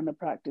 you run a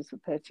practice for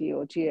 30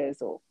 odd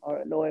years, or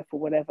a lawyer for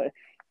whatever,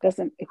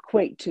 doesn't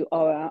equate to,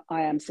 oh,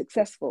 I am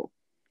successful.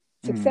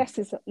 Success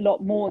is a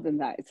lot more than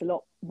that. It's a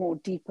lot more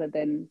deeper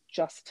than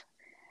just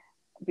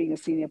being a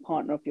senior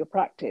partner of your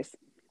practice.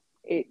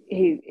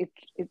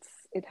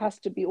 It has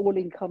to be all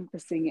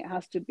encompassing. It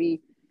has to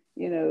be,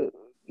 you know,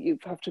 you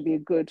have to be a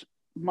good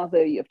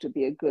mother. You have to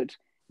be a good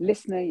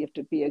listener. You have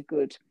to be a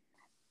good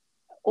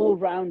all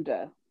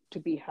rounder to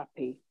be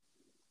happy.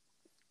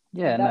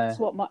 Yeah,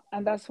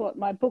 and that's what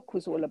my book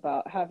was all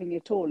about, having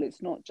it all.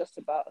 It's not just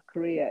about a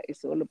career.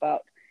 It's all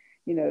about,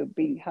 you know,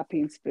 being happy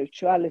in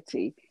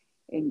spirituality,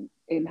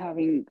 in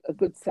having a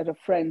good set of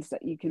friends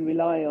that you can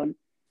rely on,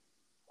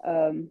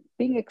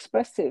 being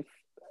expressive.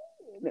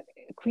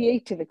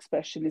 Creative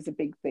expression is a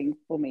big thing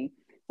for me.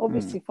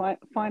 Obviously,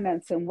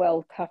 finance and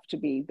wealth have to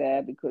be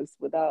there, because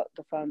without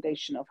the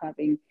foundation of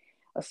having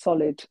a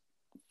solid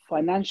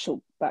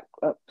financial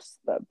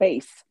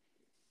base,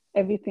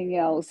 everything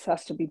else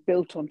has to be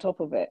built on top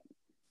of it.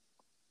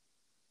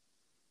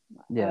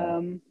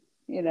 Yeah.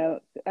 You know,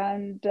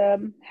 and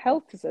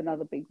health is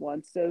another big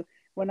one. So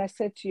when I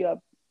said to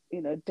you,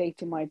 you know,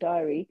 date in my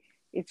diary,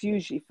 it's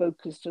usually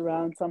focused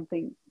around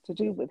something to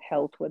do with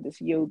health, whether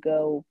it's yoga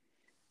or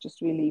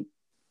just really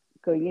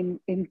going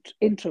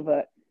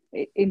introvert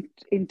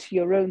into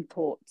your own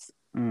thoughts,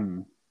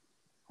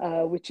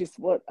 which is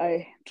what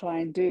I try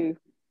and do,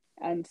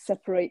 and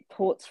separate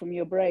thoughts from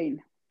your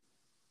brain.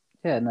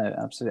 Yeah, no,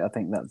 absolutely. I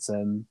think that's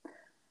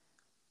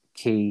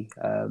key,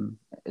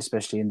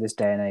 especially in this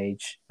day and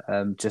age.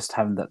 Just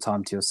having that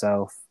time to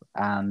yourself,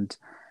 and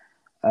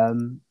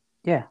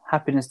yeah,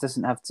 happiness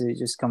doesn't have to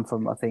just come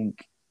from, I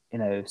think, you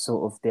know,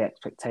 sort of the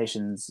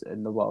expectations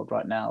in the world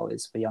right now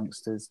is for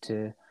youngsters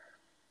to,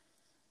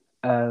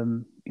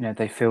 you know,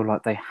 they feel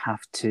like they have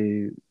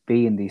to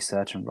be in these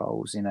certain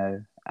roles, you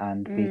know,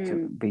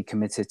 and be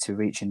committed to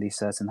reaching these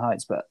certain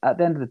heights. But at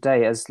the end of the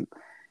day,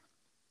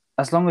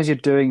 as long as you're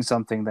doing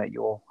something that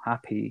you're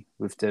happy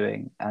with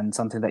doing, and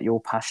something that you're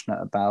passionate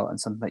about,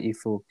 and something that you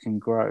feel can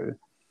grow,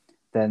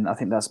 then I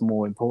think that's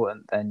more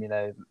important than, you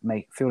know,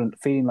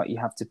 feeling like you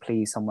have to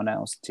please someone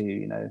else to,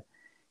 you know,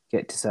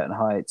 get to certain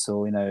heights,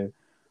 or, you know,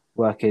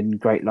 work in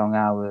great long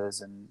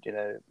hours and, you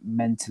know,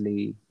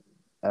 mentally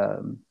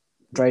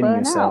draining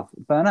yourself.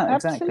 Burnout,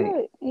 exactly.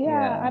 Absolutely.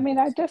 Yeah. I mean,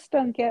 I just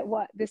don't get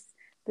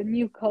the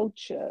new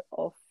culture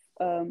of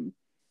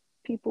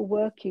people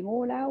working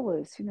all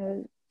hours, you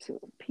know, to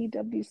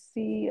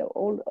PwC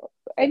or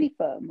any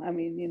firm. I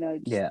mean, you know,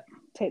 just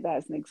take that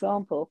as an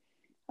example.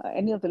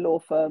 Any of the law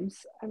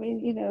firms. I mean,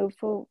 you know,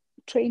 for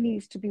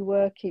trainees to be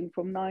working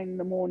from 9 in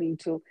the morning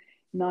till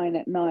 9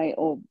 at night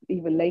or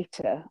even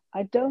later,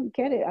 I don't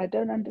get it. I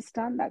don't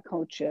understand that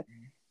culture,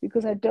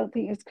 because I don't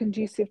think it's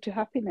conducive to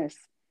happiness.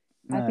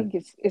 No. I think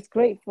it's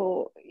great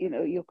for, you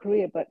know, your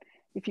career, but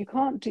if you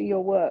can't do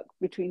your work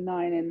between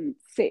 9 and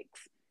 6,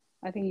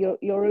 I think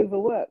you're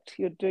overworked.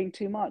 You're doing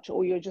too much,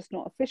 or you're just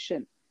not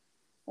efficient,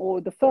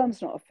 or the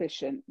firm's not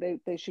efficient.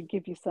 They should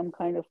give you some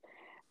kind of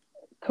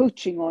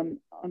coaching on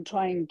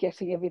trying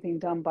getting everything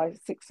done by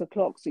 6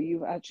 o'clock, so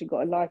you've actually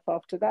got a life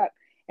after that.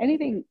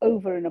 Anything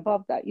over and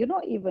above that, you're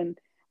not even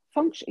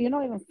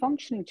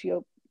functioning to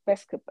your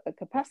best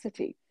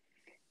capacity.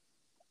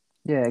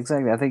 Yeah,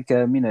 exactly. I think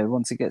you know,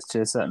 once it gets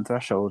to a certain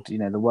threshold, you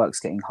know, the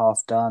work's getting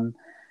half done.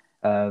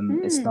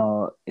 It's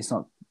not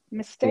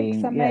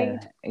mistakes are made.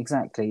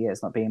 Exactly. Yeah,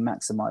 it's not being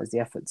maximized. The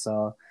efforts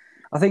are.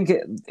 I think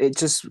it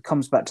just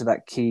comes back to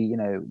that key. You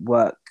know,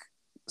 work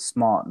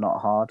smart, not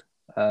hard.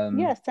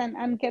 Yes,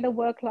 and get a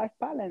work-life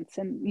balance,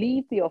 and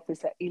leave the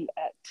office at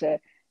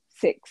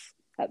 6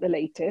 at the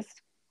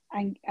latest,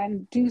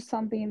 and do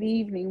something in the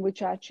evening,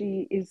 which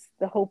actually is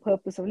the whole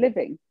purpose of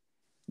living.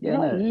 You're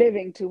not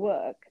living to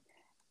work.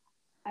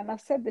 And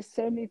I've said this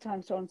so many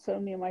times on so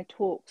many of my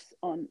talks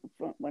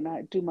when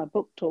I do my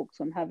book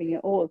talks on having it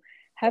all.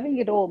 Having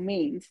it all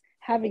means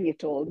having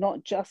it all,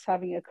 not just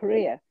having a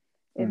career.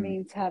 It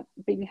means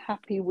being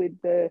happy with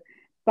the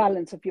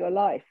balance of your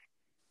life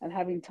and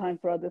having time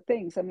for other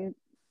things. I mean,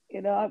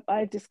 you know,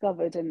 I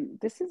discovered, and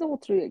this is all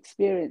through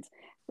experience,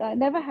 that I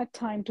never had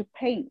time to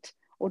paint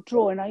or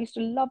draw. And I used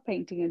to love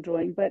painting and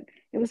drawing, but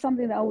it was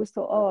something that I always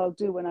thought, oh, I'll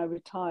do when I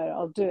retire.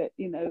 I'll do it,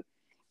 you know,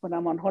 when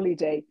I'm on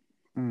holiday.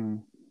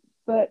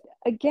 But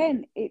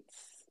again,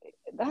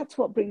 that's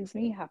what brings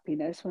me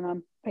happiness when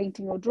I'm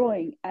painting or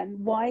drawing.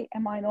 And why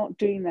am I not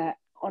doing that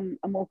on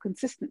a more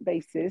consistent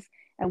basis?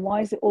 And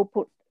why is it all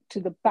put to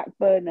the back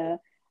burner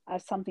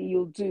as something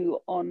you'll do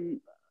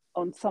on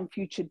some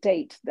future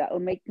date that will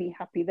make me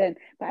happy then?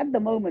 But at the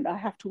moment, I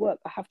have to work.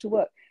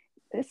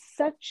 There's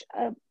such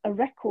a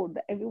record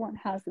that everyone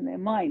has in their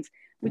minds,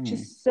 which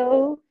is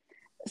so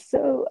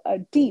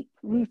deep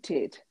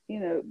rooted,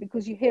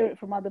 because you hear it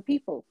from other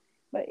people.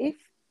 But if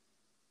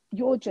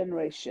your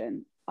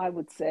generation, I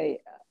would say,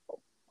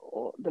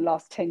 or the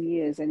last 10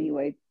 years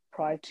anyway,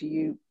 prior to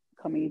you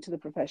coming into the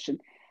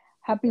profession,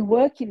 have been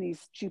working these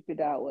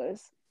stupid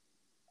hours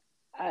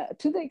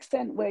to the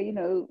extent where,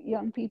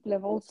 young people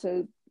have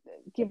also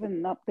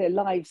given up their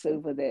lives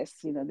over this.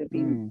 There've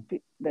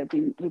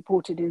been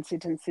reported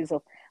incidences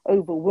of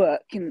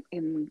overwork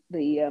in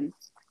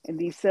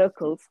these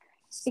circles.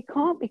 It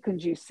can't be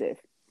conducive.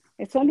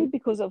 It's only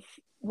because of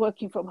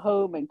working from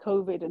home and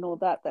COVID and all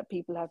that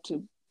people have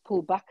to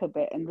pull back a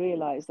bit and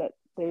realize that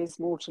there is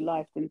more to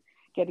life than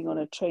getting on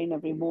a train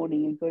every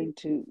morning and going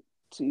to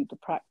the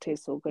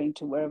practice or going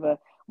to wherever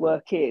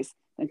work is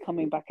and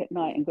coming back at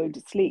night and going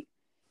to sleep.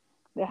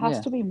 There has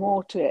to be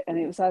more to it. And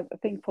it was, I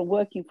think, from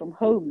working from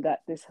home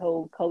that this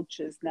whole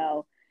culture has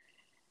now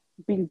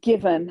been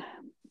given a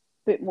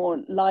bit more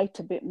light,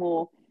 a bit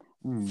more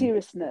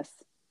seriousness.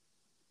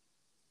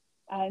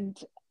 And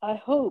I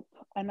hope,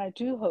 and I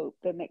do hope,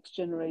 the next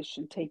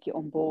generation take it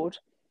on board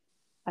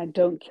and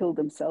don't kill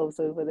themselves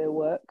over their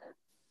work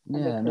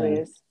and their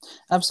careers.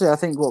 No. Absolutely. I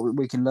think what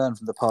we can learn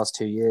from the past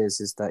 2 years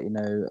is that,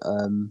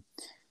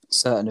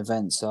 certain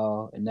events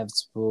are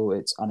inevitable.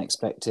 It's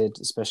unexpected,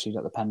 especially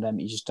like the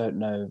pandemic. You just don't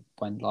know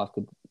when life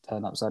could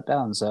turn upside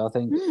down. So I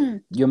think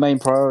your main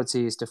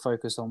priority is to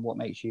focus on what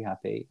makes you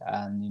happy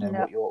and,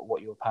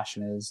 what your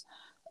passion is.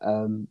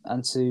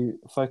 And to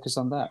focus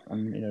on that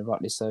and,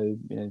 rightly so,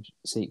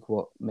 seek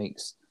what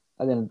makes,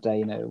 at the end of the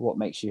day, what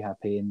makes you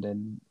happy and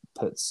then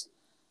puts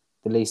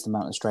the least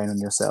amount of strain on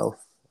yourself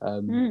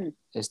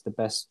is the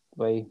best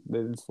way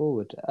moving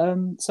forward.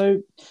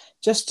 So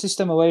just to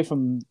stem away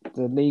from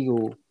the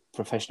legal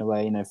professional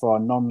way, for our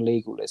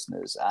non-legal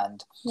listeners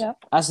and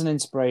as an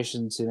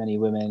inspiration to many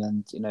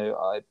women and,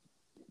 I,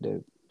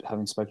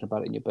 having spoken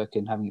about it in your book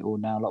and having it all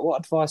now, like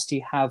what advice do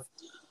you have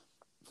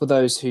for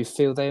those who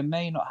feel they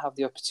may not have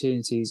the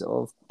opportunities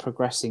of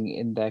progressing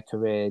in their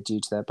career due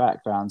to their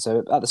background?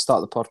 So at the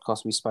start of the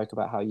podcast, we spoke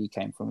about how you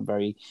came from a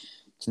very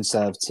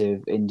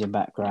conservative Indian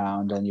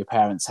background and your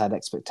parents had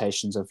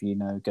expectations of,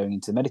 going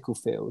into the medical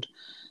field.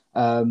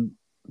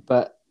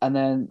 And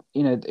then,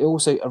 it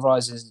also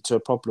arises into a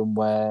problem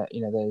where,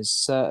 there's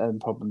certain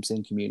problems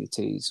in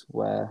communities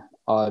where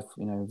I've,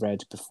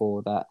 read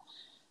before that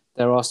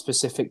there are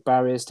specific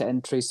barriers to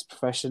entry to the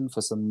profession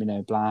for some,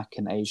 Black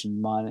and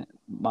Asian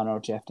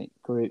minority ethnic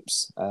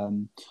groups.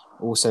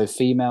 Also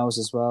females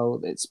as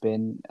well. It's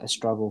been a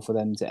struggle for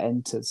them to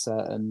enter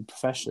certain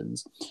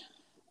professions.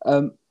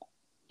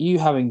 You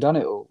having done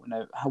it all,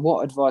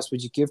 what advice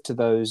would you give to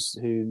those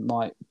who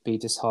might be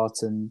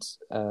disheartened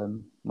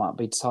by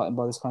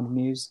this kind of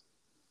news?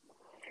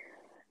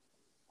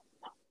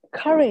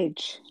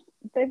 Courage.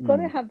 They've got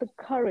to have the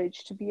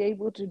courage to be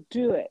able to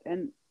do it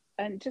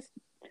and just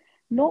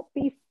not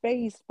be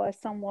faced by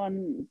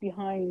someone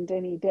behind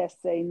any desk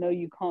saying, no,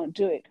 you can't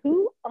do it.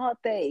 Who are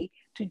they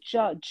to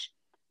judge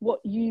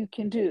what you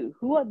can do?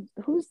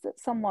 Who's that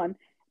someone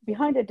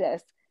behind a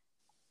desk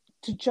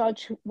to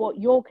judge what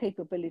your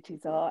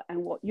capabilities are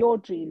and what your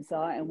dreams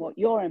are and what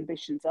your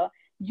ambitions are?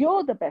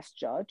 You're the best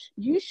judge.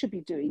 You should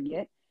be doing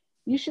it.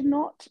 You should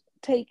not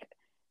take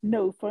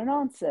no for an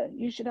answer.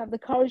 You should have the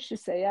courage to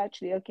say,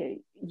 actually, okay,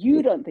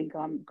 you don't think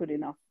I'm good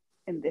enough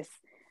in this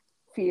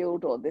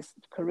field or this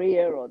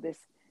career or this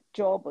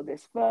job or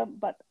this firm,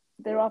 but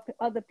there are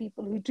other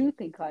people who do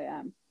think I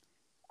am.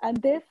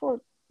 And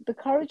therefore, the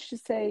courage to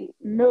say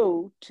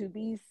no to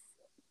these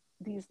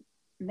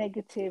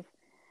negative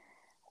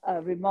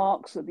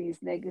remarks or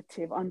these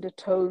negative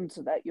undertones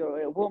that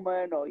you're a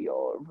woman or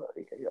you're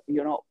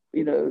not,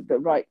 the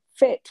right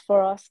fit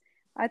for us,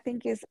 I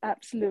think is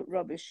absolute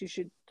rubbish. You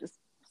should just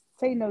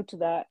say no to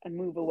that and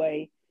move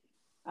away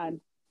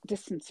and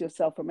distance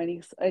yourself from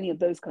any of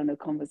those kind of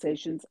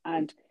conversations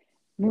and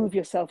move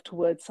yourself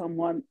towards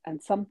someone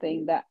and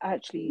something that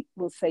actually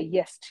will say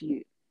yes to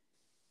you.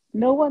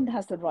 No one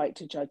has the right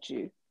to judge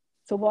you.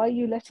 So why are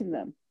you letting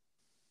them?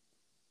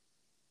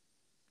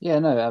 Yeah,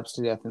 no,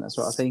 absolutely. I think that's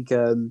right. I think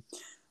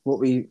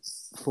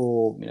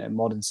for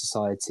modern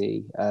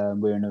society,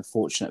 we're in a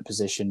fortunate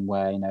position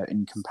where,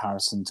 in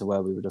comparison to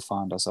where we would have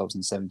found ourselves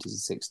in the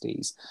 70s and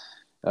 60s,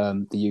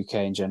 the UK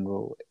in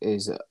general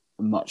is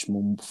much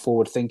more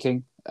forward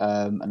thinking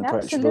and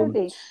approachable.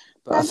 Absolutely.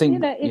 But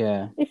and, I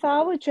think, if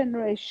our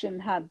generation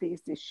had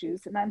these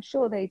issues, and I'm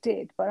sure they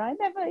did, but I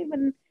never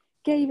even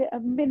gave it a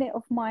minute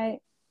of my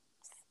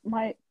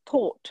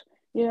thought.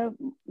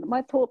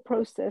 My thought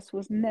process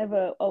was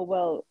never, oh,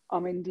 well,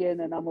 I'm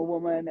Indian and I'm a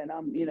woman and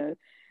I'm,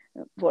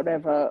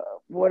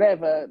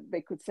 whatever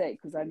they could say,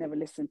 because I never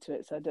listened to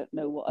it. So I don't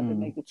know what other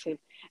negative,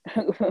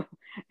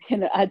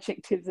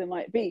 adjectives there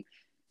might be,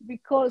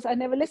 because I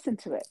never listened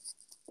to it.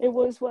 It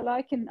was, well,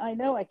 I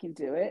know I can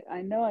do it.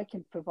 I know I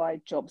can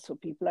provide jobs for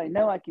people. I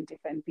know I can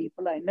defend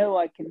people. I know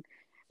I can,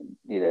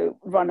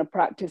 run a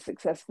practice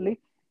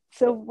successfully.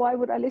 So why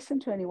would I listen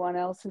to anyone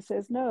else who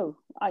says no?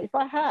 If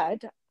I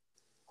had,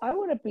 I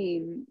would have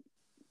been,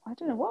 I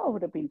don't know what I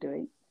would have been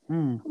doing.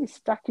 Probably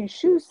stacking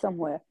shoes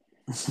somewhere.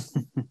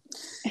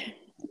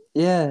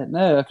 Yeah,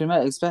 no, I can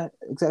imagine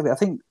exactly. I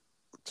think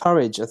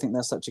courage. I think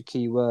that's such a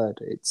key word.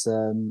 It's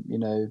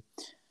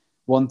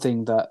one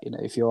thing that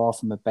if you are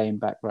from a BAME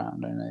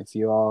background, and if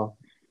you are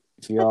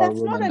But a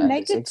that's not woman, a and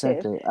it's negative.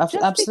 exactly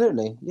Just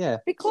absolutely, yeah,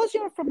 because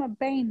you're from a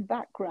BAME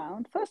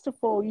background, first of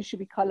all, you should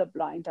be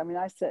colorblind. I mean,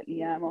 I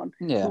certainly am on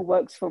who yeah,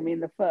 works for me in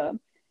the firm.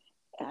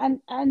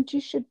 And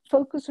you should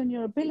focus on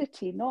your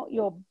ability, not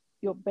your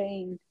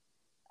BAME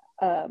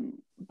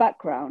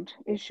background.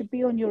 It should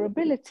be on your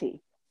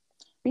ability.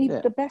 Be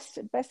yeah. the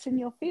best in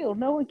your field.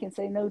 No one can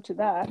say no to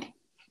that.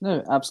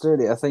 No,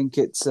 absolutely. I think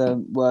it's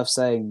worth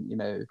saying.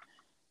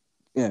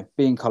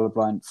 Being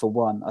colorblind for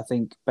one, I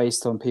think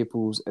based on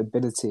people's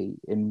ability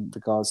in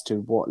regards to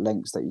what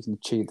lengths that you can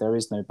achieve, there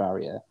is no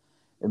barrier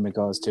in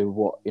regards to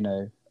what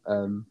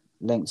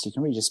lengths you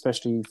can reach,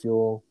 especially if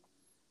you're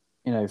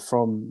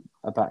from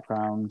a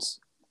background,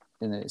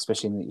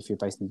 especially if you're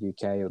based in the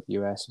UK or the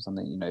US or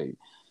something.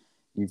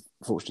 You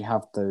fortunately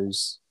have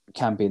those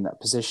can be in that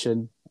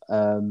position.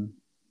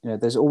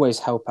 There's always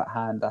help at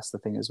hand. That's the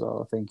thing as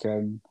well. I think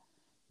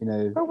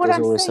But what there's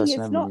I'm always saying,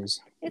 certain avenues.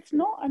 it's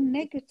not a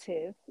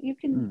negative. You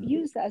can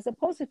use that as a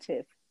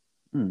positive.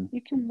 Mm.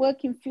 You can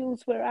work in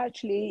fields where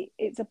actually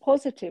it's a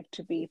positive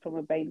to be from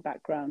a BAME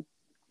background.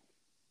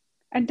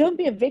 And don't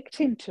be a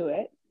victim to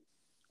it.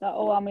 That,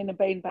 oh, I'm in a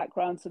BAME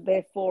background, so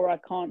therefore I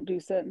can't do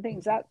certain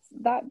things. That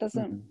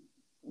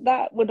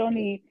would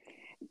only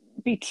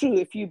be true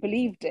if you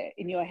believed it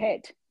in your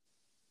head.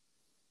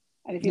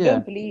 And if you Yeah.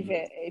 don't believe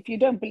it, if you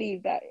don't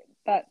believe that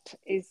that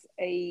is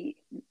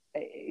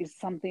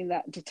something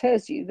that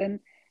deters you, then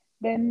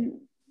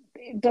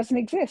it doesn't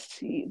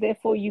exist.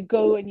 Therefore, you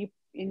go and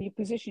you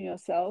position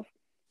yourself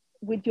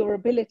with your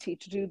ability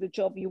to do the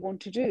job you want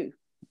to do.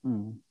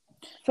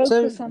 So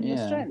Focus on your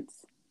yeah,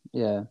 strengths.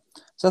 yeah.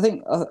 So I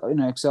think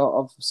because I've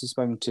obviously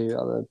spoken to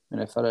other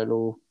fellow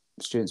law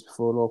students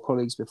before, law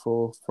colleagues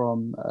before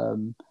from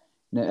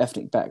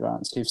ethnic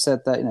backgrounds who've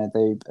said that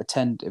they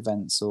attend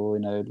events or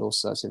law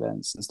society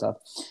events and stuff,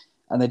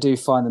 and they do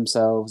find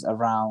themselves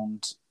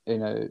around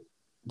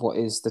what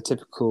is the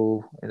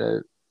typical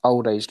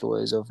old age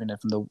lawyers of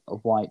from a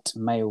white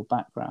male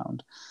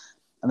background,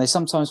 and they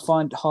sometimes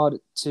find it hard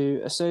to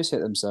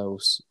associate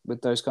themselves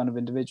with those kind of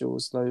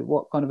individuals. So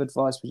what kind of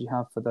advice would you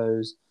have for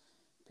those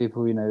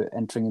people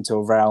entering into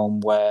a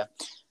realm where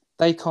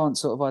they can't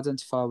sort of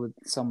identify with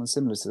someone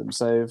similar to them?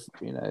 So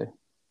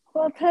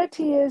Well,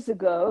 30 years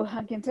ago,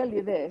 I can tell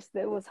you this,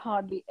 there was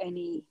hardly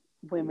any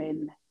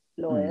women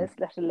lawyers,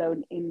 let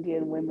alone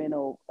Indian women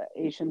or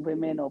Asian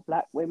women or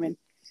Black women.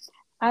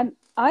 And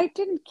I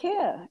didn't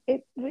care.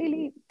 It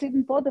really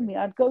didn't bother me.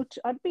 I'd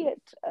be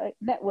at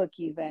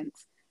networking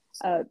events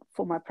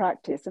for my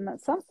practice, and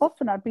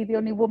often I'd be the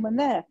only woman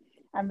there.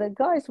 And the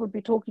guys would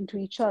be talking to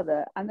each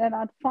other, and then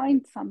I'd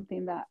find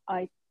something that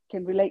I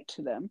can relate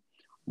to them.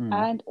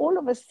 And all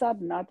of a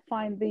sudden, I'd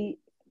find the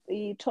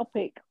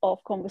topic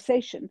of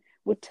conversation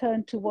would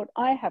turn to what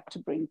I have to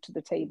bring to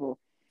the table.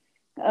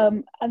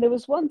 And there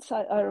was once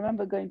I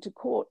remember going to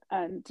court,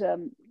 and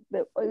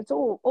it's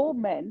all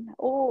men.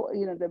 All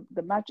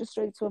the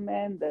magistrates were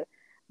men,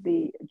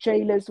 the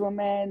jailers were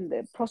men,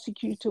 the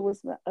prosecutor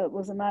was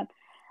a man,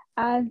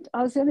 and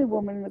I was the only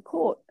woman in the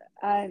court.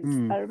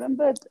 And I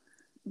remember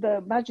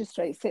the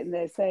magistrate sitting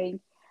there saying,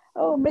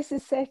 "Oh,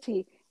 Mrs.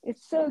 Sethi,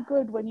 it's so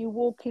good when you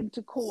walk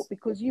into court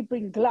because you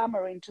bring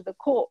glamour into the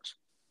court."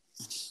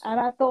 And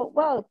I thought,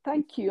 well,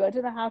 thank you. I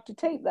don't know how to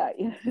take that.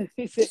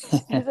 Is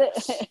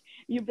it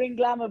you bring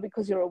glamour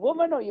because you're a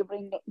woman, or you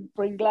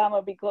bring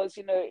glamour because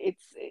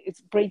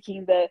it's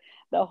breaking the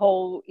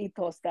whole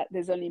ethos that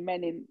there's only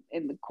men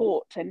in the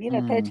court. And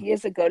 30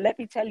 years ago, let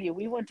me tell you,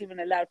 we weren't even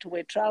allowed to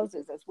wear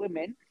trousers as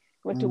women.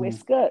 We had to wear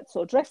skirts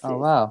or dresses. Oh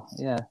wow,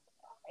 yeah.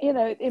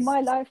 In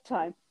my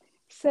lifetime.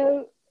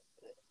 So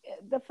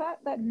the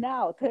fact that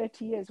now,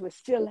 30 years, we're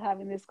still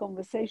having this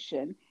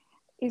conversation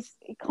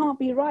it can't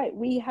be right.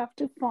 We have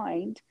to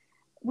find,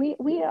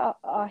 we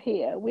are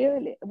here,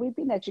 we've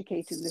been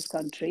educated in this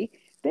country.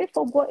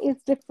 Therefore, what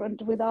is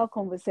different with our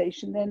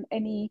conversation than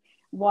any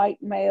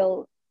white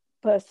male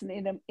person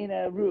in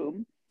a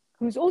room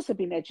who's also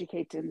been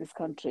educated in this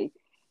country?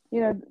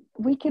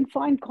 We can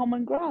find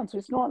common ground. So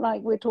it's not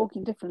like we're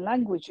talking different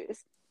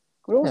languages.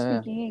 We're all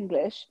speaking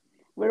English.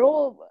 We're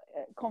all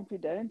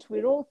confident.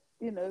 We're all,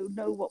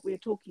 know what we're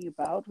talking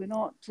about. We're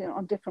not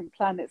on different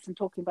planets and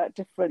talking about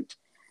different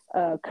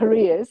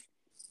careers.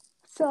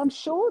 So I'm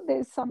sure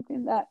there's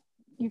something that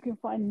you can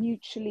find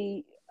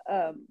mutually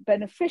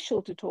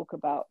beneficial to talk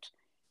about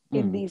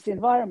in these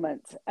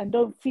environments, and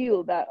don't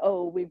feel that,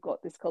 oh, we've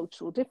got this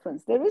cultural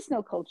difference. There is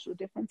no cultural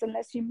difference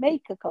unless you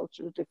make a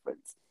cultural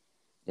difference.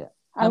 Yeah,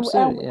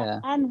 absolutely.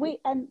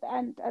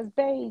 And as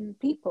BAME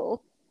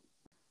people.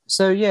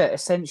 So yeah,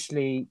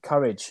 essentially,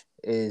 courage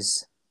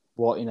is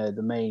what,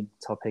 the main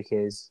topic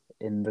is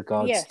in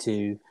regards Yes.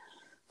 to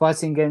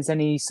fighting against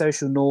any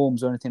social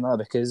norms or anything like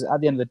that. Because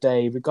at the end of the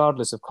day,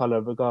 regardless of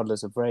color,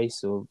 regardless of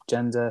race or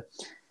gender,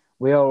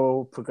 we are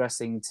all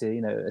progressing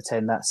to,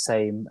 attain that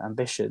same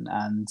ambition.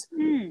 And,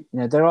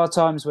 there are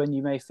times when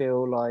you may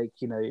feel like,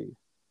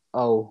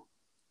 oh,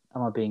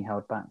 am I being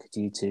held back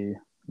due to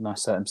my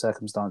certain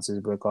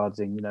circumstances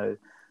regarding,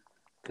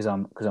 because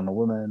I'm a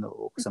woman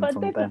or because I'm But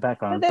from a then, bad but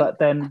background. then, But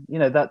then,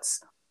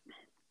 that's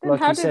then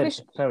like you said,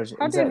 Farage,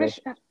 how did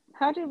exactly.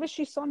 how did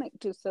Rishi Sonic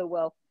do so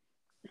well?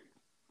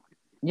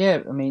 Yeah,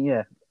 I mean,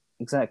 yeah,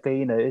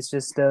 exactly. It's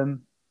just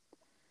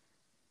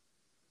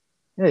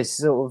it's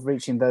sort of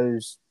reaching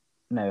those,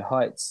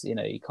 heights.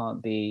 You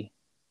can't be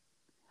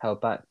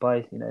held back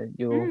by,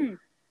 your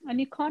And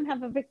you can't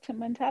have a victim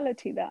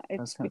mentality that those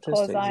it's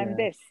because characteristics. I'm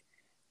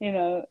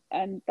Yeah, this,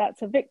 and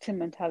that's a victim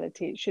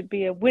mentality. It should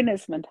be a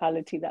winner's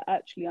mentality that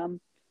actually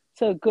I'm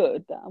so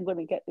good that I'm going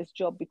to get this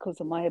job because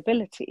of my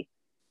ability.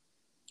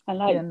 And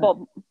yeah,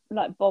 no,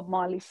 Like Bob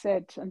Marley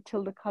said,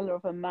 until the color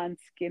of a man's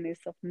skin is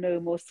of no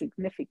more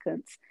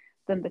significance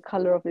than the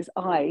color of his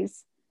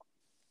eyes,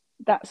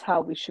 that's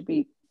how we should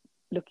be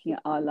looking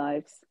at our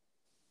lives.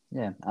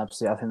 yeah,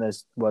 absolutely. I think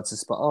those words are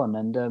spot on.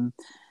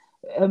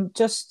 And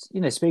just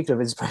speaking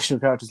of inspirational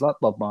characters like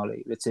Bob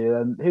Marley,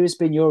 Ritu, who has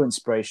been your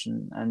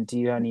inspiration, and do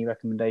you have any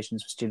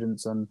recommendations for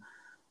students on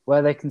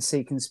where they can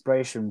seek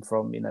inspiration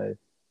from?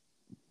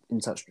 In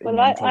such Well,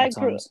 in troubled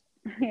times.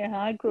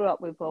 I grew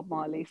up with Bob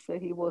Marley, so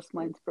he was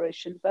my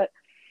inspiration. But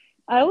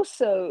I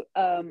also,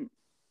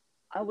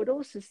 I would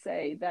also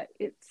say that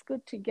it's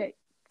good to get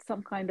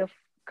some kind of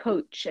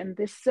coach, and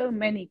there's so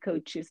many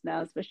coaches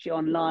now, especially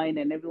online,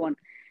 and everyone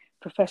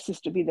professes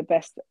to be the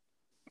best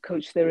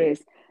coach there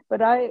is.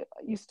 But I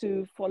used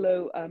to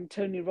follow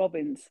Tony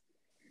Robbins.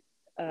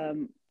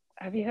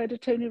 Have you heard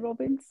of Tony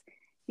Robbins?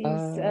 He's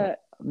I'm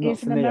not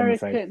he's an familiar, I'm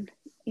afraid. American,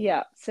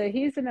 yeah. So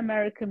he's an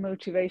American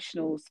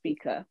motivational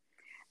speaker,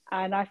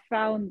 and I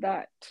found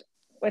that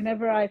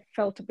whenever I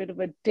felt a bit of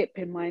a dip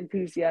in my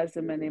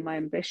enthusiasm and in my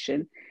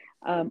ambition,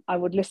 I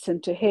would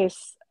listen to his.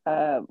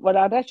 Well,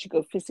 I'd actually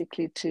go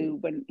physically to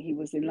when he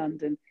was in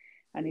London,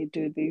 and he'd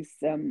do these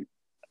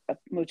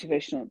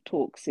motivational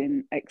talks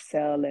in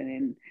Excel and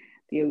in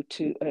the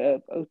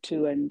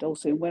O2 and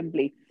also in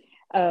Wembley.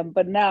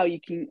 But now you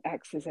can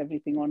access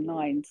everything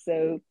online.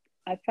 So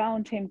I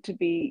found him to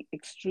be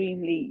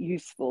extremely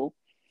useful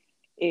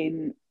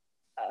in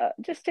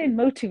just in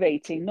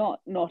motivating,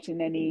 not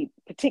in any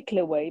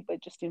particular way,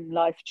 but just in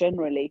life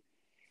generally.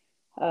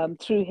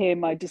 Through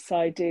him, I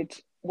decided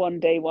one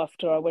day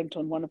after I went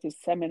on one of his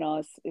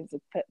seminars, it was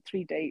a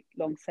 3-day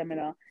long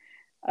seminar,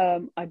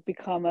 I'd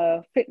become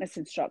a fitness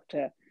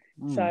instructor.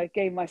 So Mm. I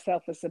gave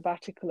myself a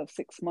sabbatical of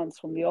 6 months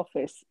from the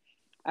office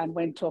and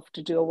went off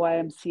to do a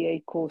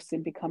YMCA course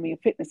in becoming a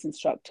fitness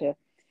instructor.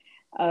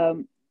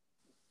 Um,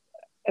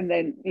 and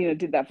then,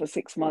 did that for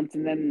 6 months.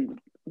 And then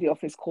the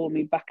office called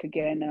me back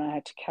again and I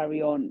had to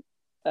carry on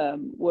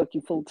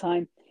working full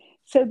time.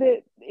 So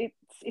that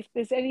if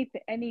there's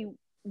any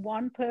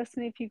one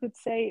person, if you could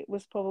say, it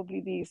was probably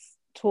these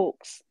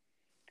talks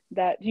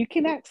that you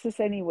can access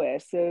anywhere.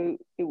 So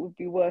it would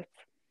be worth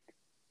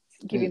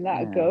giving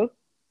that a Yeah, go.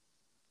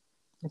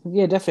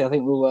 yeah, definitely. I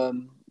think we'll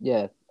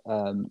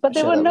But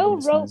share that with the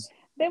listeners.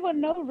 there were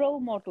no role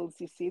models,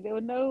 you see. There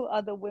were no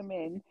other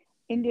women,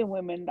 Indian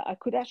women, that I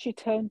could actually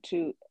turn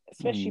to,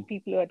 especially Mm.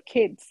 people who had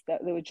kids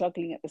that they were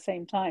juggling at the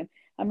same time.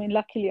 I mean,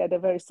 luckily I had a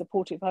very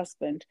supportive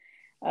husband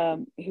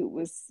who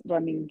was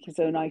running his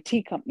own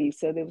IT company,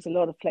 so there was a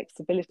lot of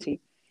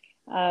flexibility.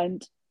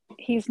 And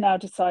he's now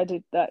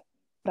decided that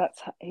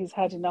he's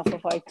had enough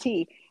of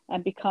IT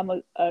and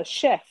become a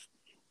chef.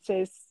 So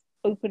he's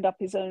opened up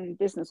his own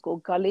business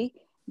called Gully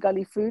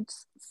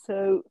Foods.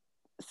 So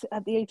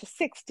at the age of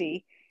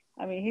 60,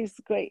 I mean, he's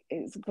great.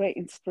 It's a great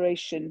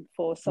inspiration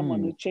for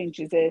someone Mm. who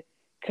changes their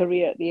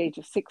career at the age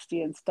of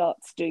 60 and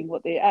starts doing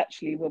what they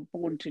actually were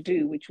born to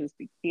do, which was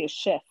be a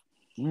chef.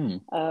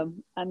 Mm.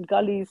 And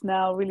Gully's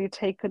now really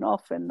taken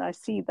off, and I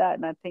see that,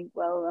 and I think,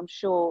 well, I'm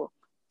sure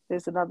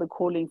there's another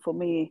calling for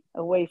me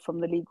away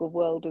from the legal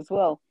world as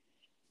well.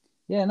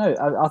 Yeah, no,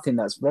 I think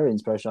that's very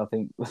inspirational. I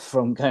think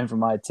from going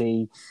from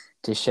IT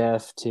to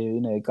chef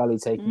to Gully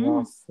taking Mm.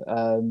 off.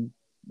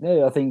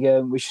 No, I think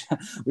we should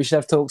we should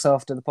have talks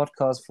after the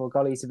podcast for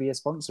Gully to be a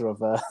sponsor of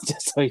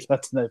Just So You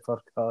Like to Know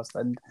podcast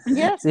and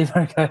Yes. see if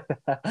I go.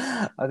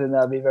 I think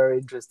that'd be very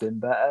interesting.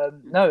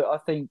 But no, I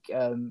think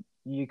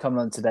you coming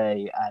on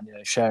today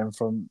and sharing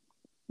from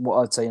what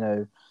I'd say,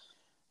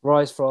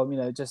 rise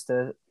from just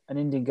an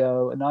Indian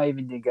girl, a naive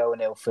Indian girl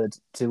in Ilford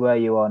to where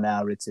you are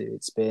now, Ritu.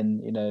 It's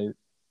been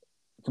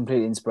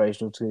completely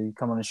inspirational to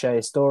come on and share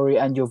your story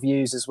and your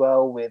views as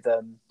well with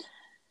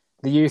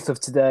the youth of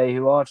today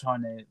who are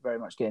trying to very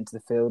much get into the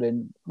field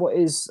in what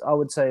is, I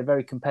would say, a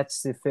very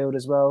competitive field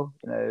as well.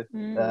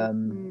 Mm.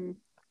 Um, Mm.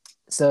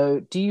 so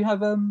do you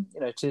have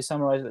to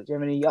summarize, do you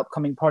have any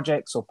upcoming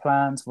projects or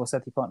plans for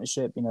Sethi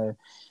Partnership?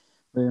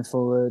 Moving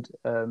forward,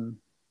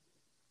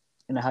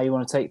 how you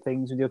want to take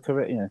things with your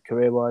career,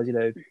 career wise,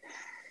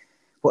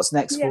 What's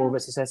next for Yeah.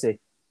 Ritu Sethi?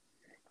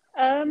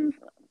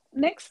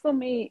 Next for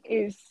me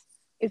is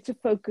to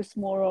focus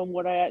more on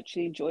what I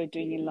actually enjoy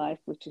doing in life,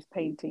 which is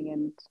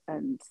painting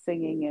and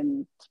singing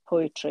and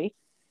poetry.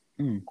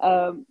 Mm.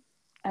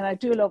 And I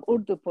do a lot of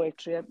Urdu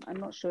poetry. I'm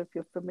not sure if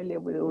you're familiar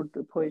with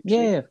Urdu poetry.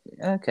 Yeah,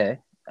 okay.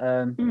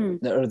 Mm.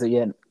 The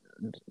other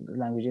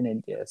language in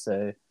India,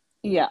 so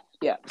Yeah,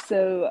 yeah.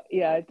 So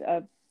yeah,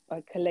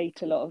 I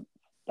collate a lot of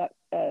that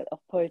of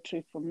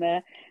poetry from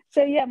there.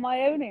 So yeah,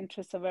 my own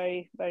interests are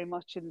very, very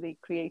much in the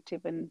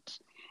creative and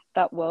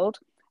that world.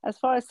 As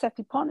far as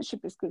SETI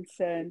partnership is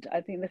concerned,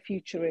 I think the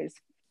future is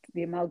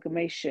the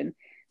amalgamation,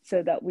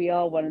 so that we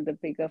are one of the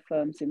bigger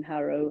firms in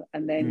Harrow,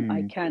 and then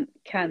I can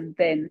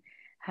then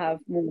have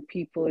more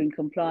people in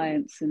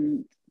compliance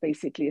and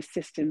basically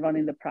assist in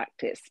running the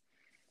practice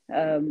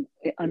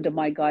under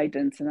my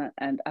guidance,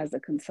 and as a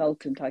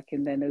consultant, I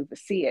can then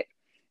oversee it.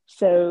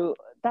 So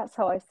that's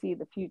how I see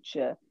the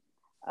future,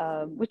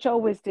 which I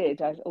always did.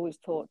 I always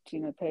thought,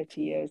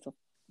 30 years of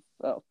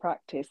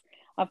practice.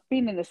 I've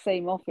been in the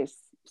same office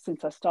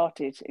since I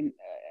started in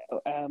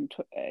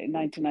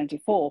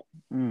 1994.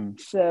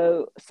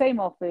 So same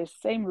office,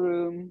 same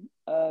room,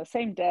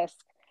 same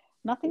desk.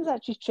 Nothing's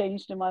actually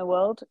changed in my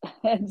world,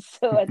 and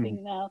so I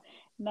think now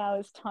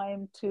it's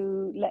time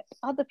to let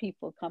other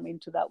people come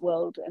into that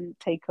world and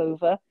take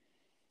over,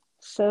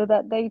 so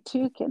that they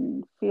too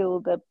can feel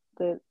the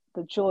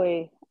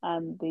joy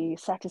and the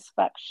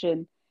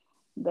satisfaction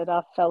that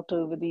I've felt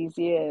over these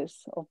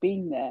years of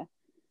being there.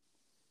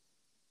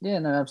 Yeah,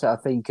 no, absolutely.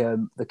 I think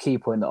the key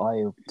point that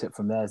I took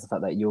from there is the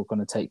fact that you're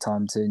going to take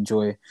time to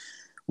enjoy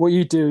what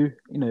you do,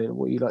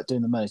 what you like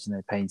doing the most,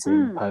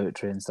 painting,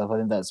 poetry and stuff. I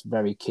think that's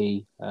very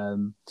key.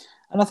 And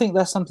I think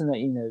that's something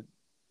that,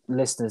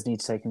 listeners need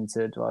to take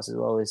into advice as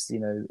well is,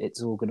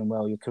 it's all good and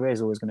well. Your career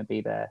is always going to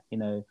be there,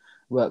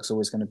 work's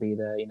always going to be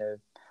there,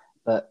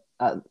 but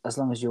as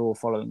long as you're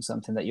following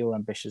something that you're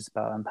ambitious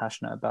about and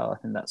passionate about, I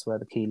think that's where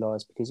the key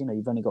lies, because,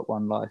 you've only got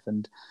one life,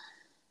 and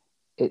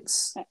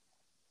it's...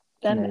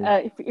 And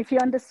if you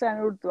understand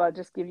Urdu, I'll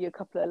just give you a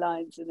couple of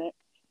lines in it.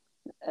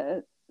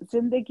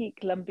 Zindagi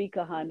ek lambi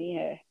kahani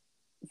hai.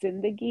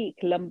 Zindagi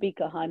ek lambi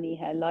kahani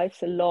hai.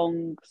 Life's a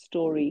long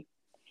story.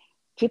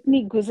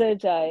 Jitni guzar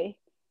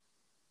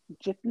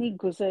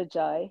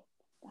jaye,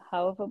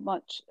 however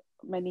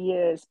many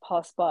years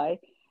pass by,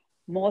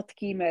 maut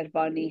ki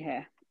mehrbani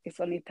hai. It's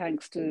only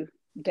thanks to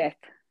death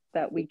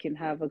that we can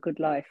have a good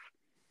life.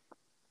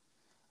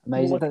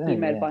 Amazing. Maut ki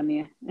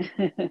mehrbani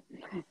hai.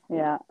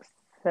 Yeah.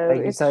 So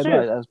thank you so true.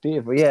 much. That was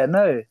beautiful. Yeah,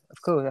 no,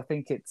 of course. I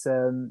think it's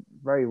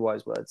very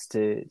wise words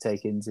to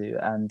take into.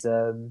 And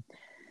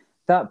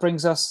that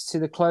brings us to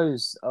the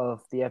close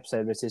of the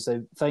episode, Ritu.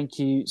 So thank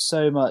you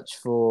so much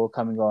for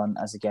coming on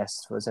as a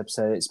guest for this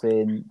episode. It's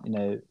been,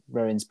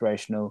 very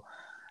inspirational.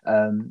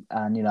 And,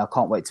 I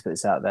can't wait to put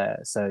this out there.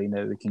 So,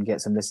 we can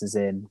get some listeners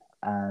in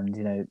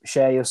and,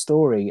 share your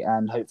story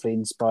and hopefully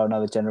inspire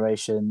another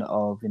generation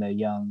of,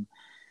 young,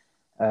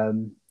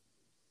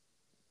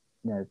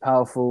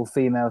 powerful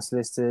female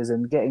solicitors,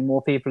 and getting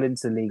more people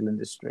into the legal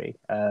industry,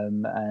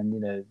 and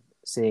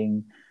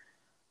seeing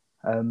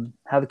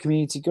how the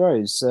community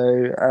grows.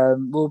 So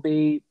we'll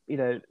be,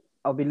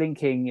 I'll be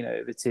linking,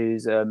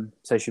 Ritu's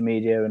social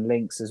media and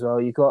links as well.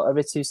 You've got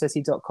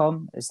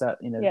ritusethi.com. Is that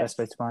the best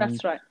way to find?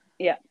 That's right.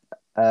 Yeah.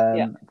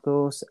 Of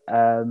course.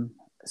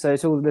 So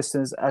to all the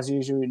listeners, as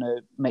usual,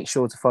 make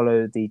sure to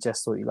follow the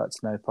Just Thought You'd Like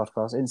to Know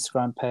podcast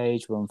Instagram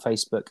page. We're on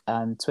Facebook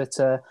and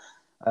Twitter,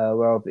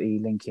 where I'll be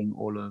linking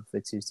all of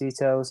Ritu's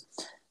details.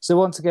 So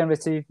once again,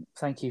 Ritu,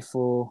 thank you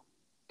for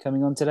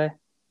coming on today.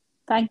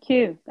 Thank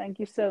you. Thank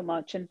you so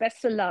much. And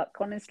best of luck.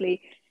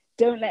 Honestly,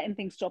 don't let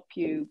anything stop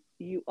you.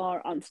 You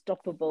are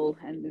unstoppable.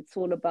 And it's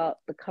all about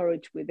the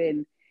courage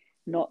within,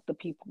 not the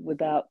people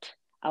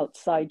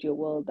outside your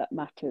world that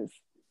matters.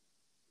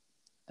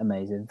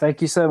 Amazing.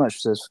 Thank you so much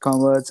for those kind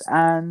words.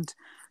 And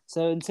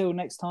so until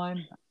next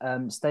time,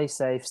 stay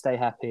safe, stay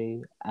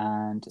happy,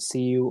 and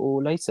see you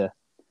all later.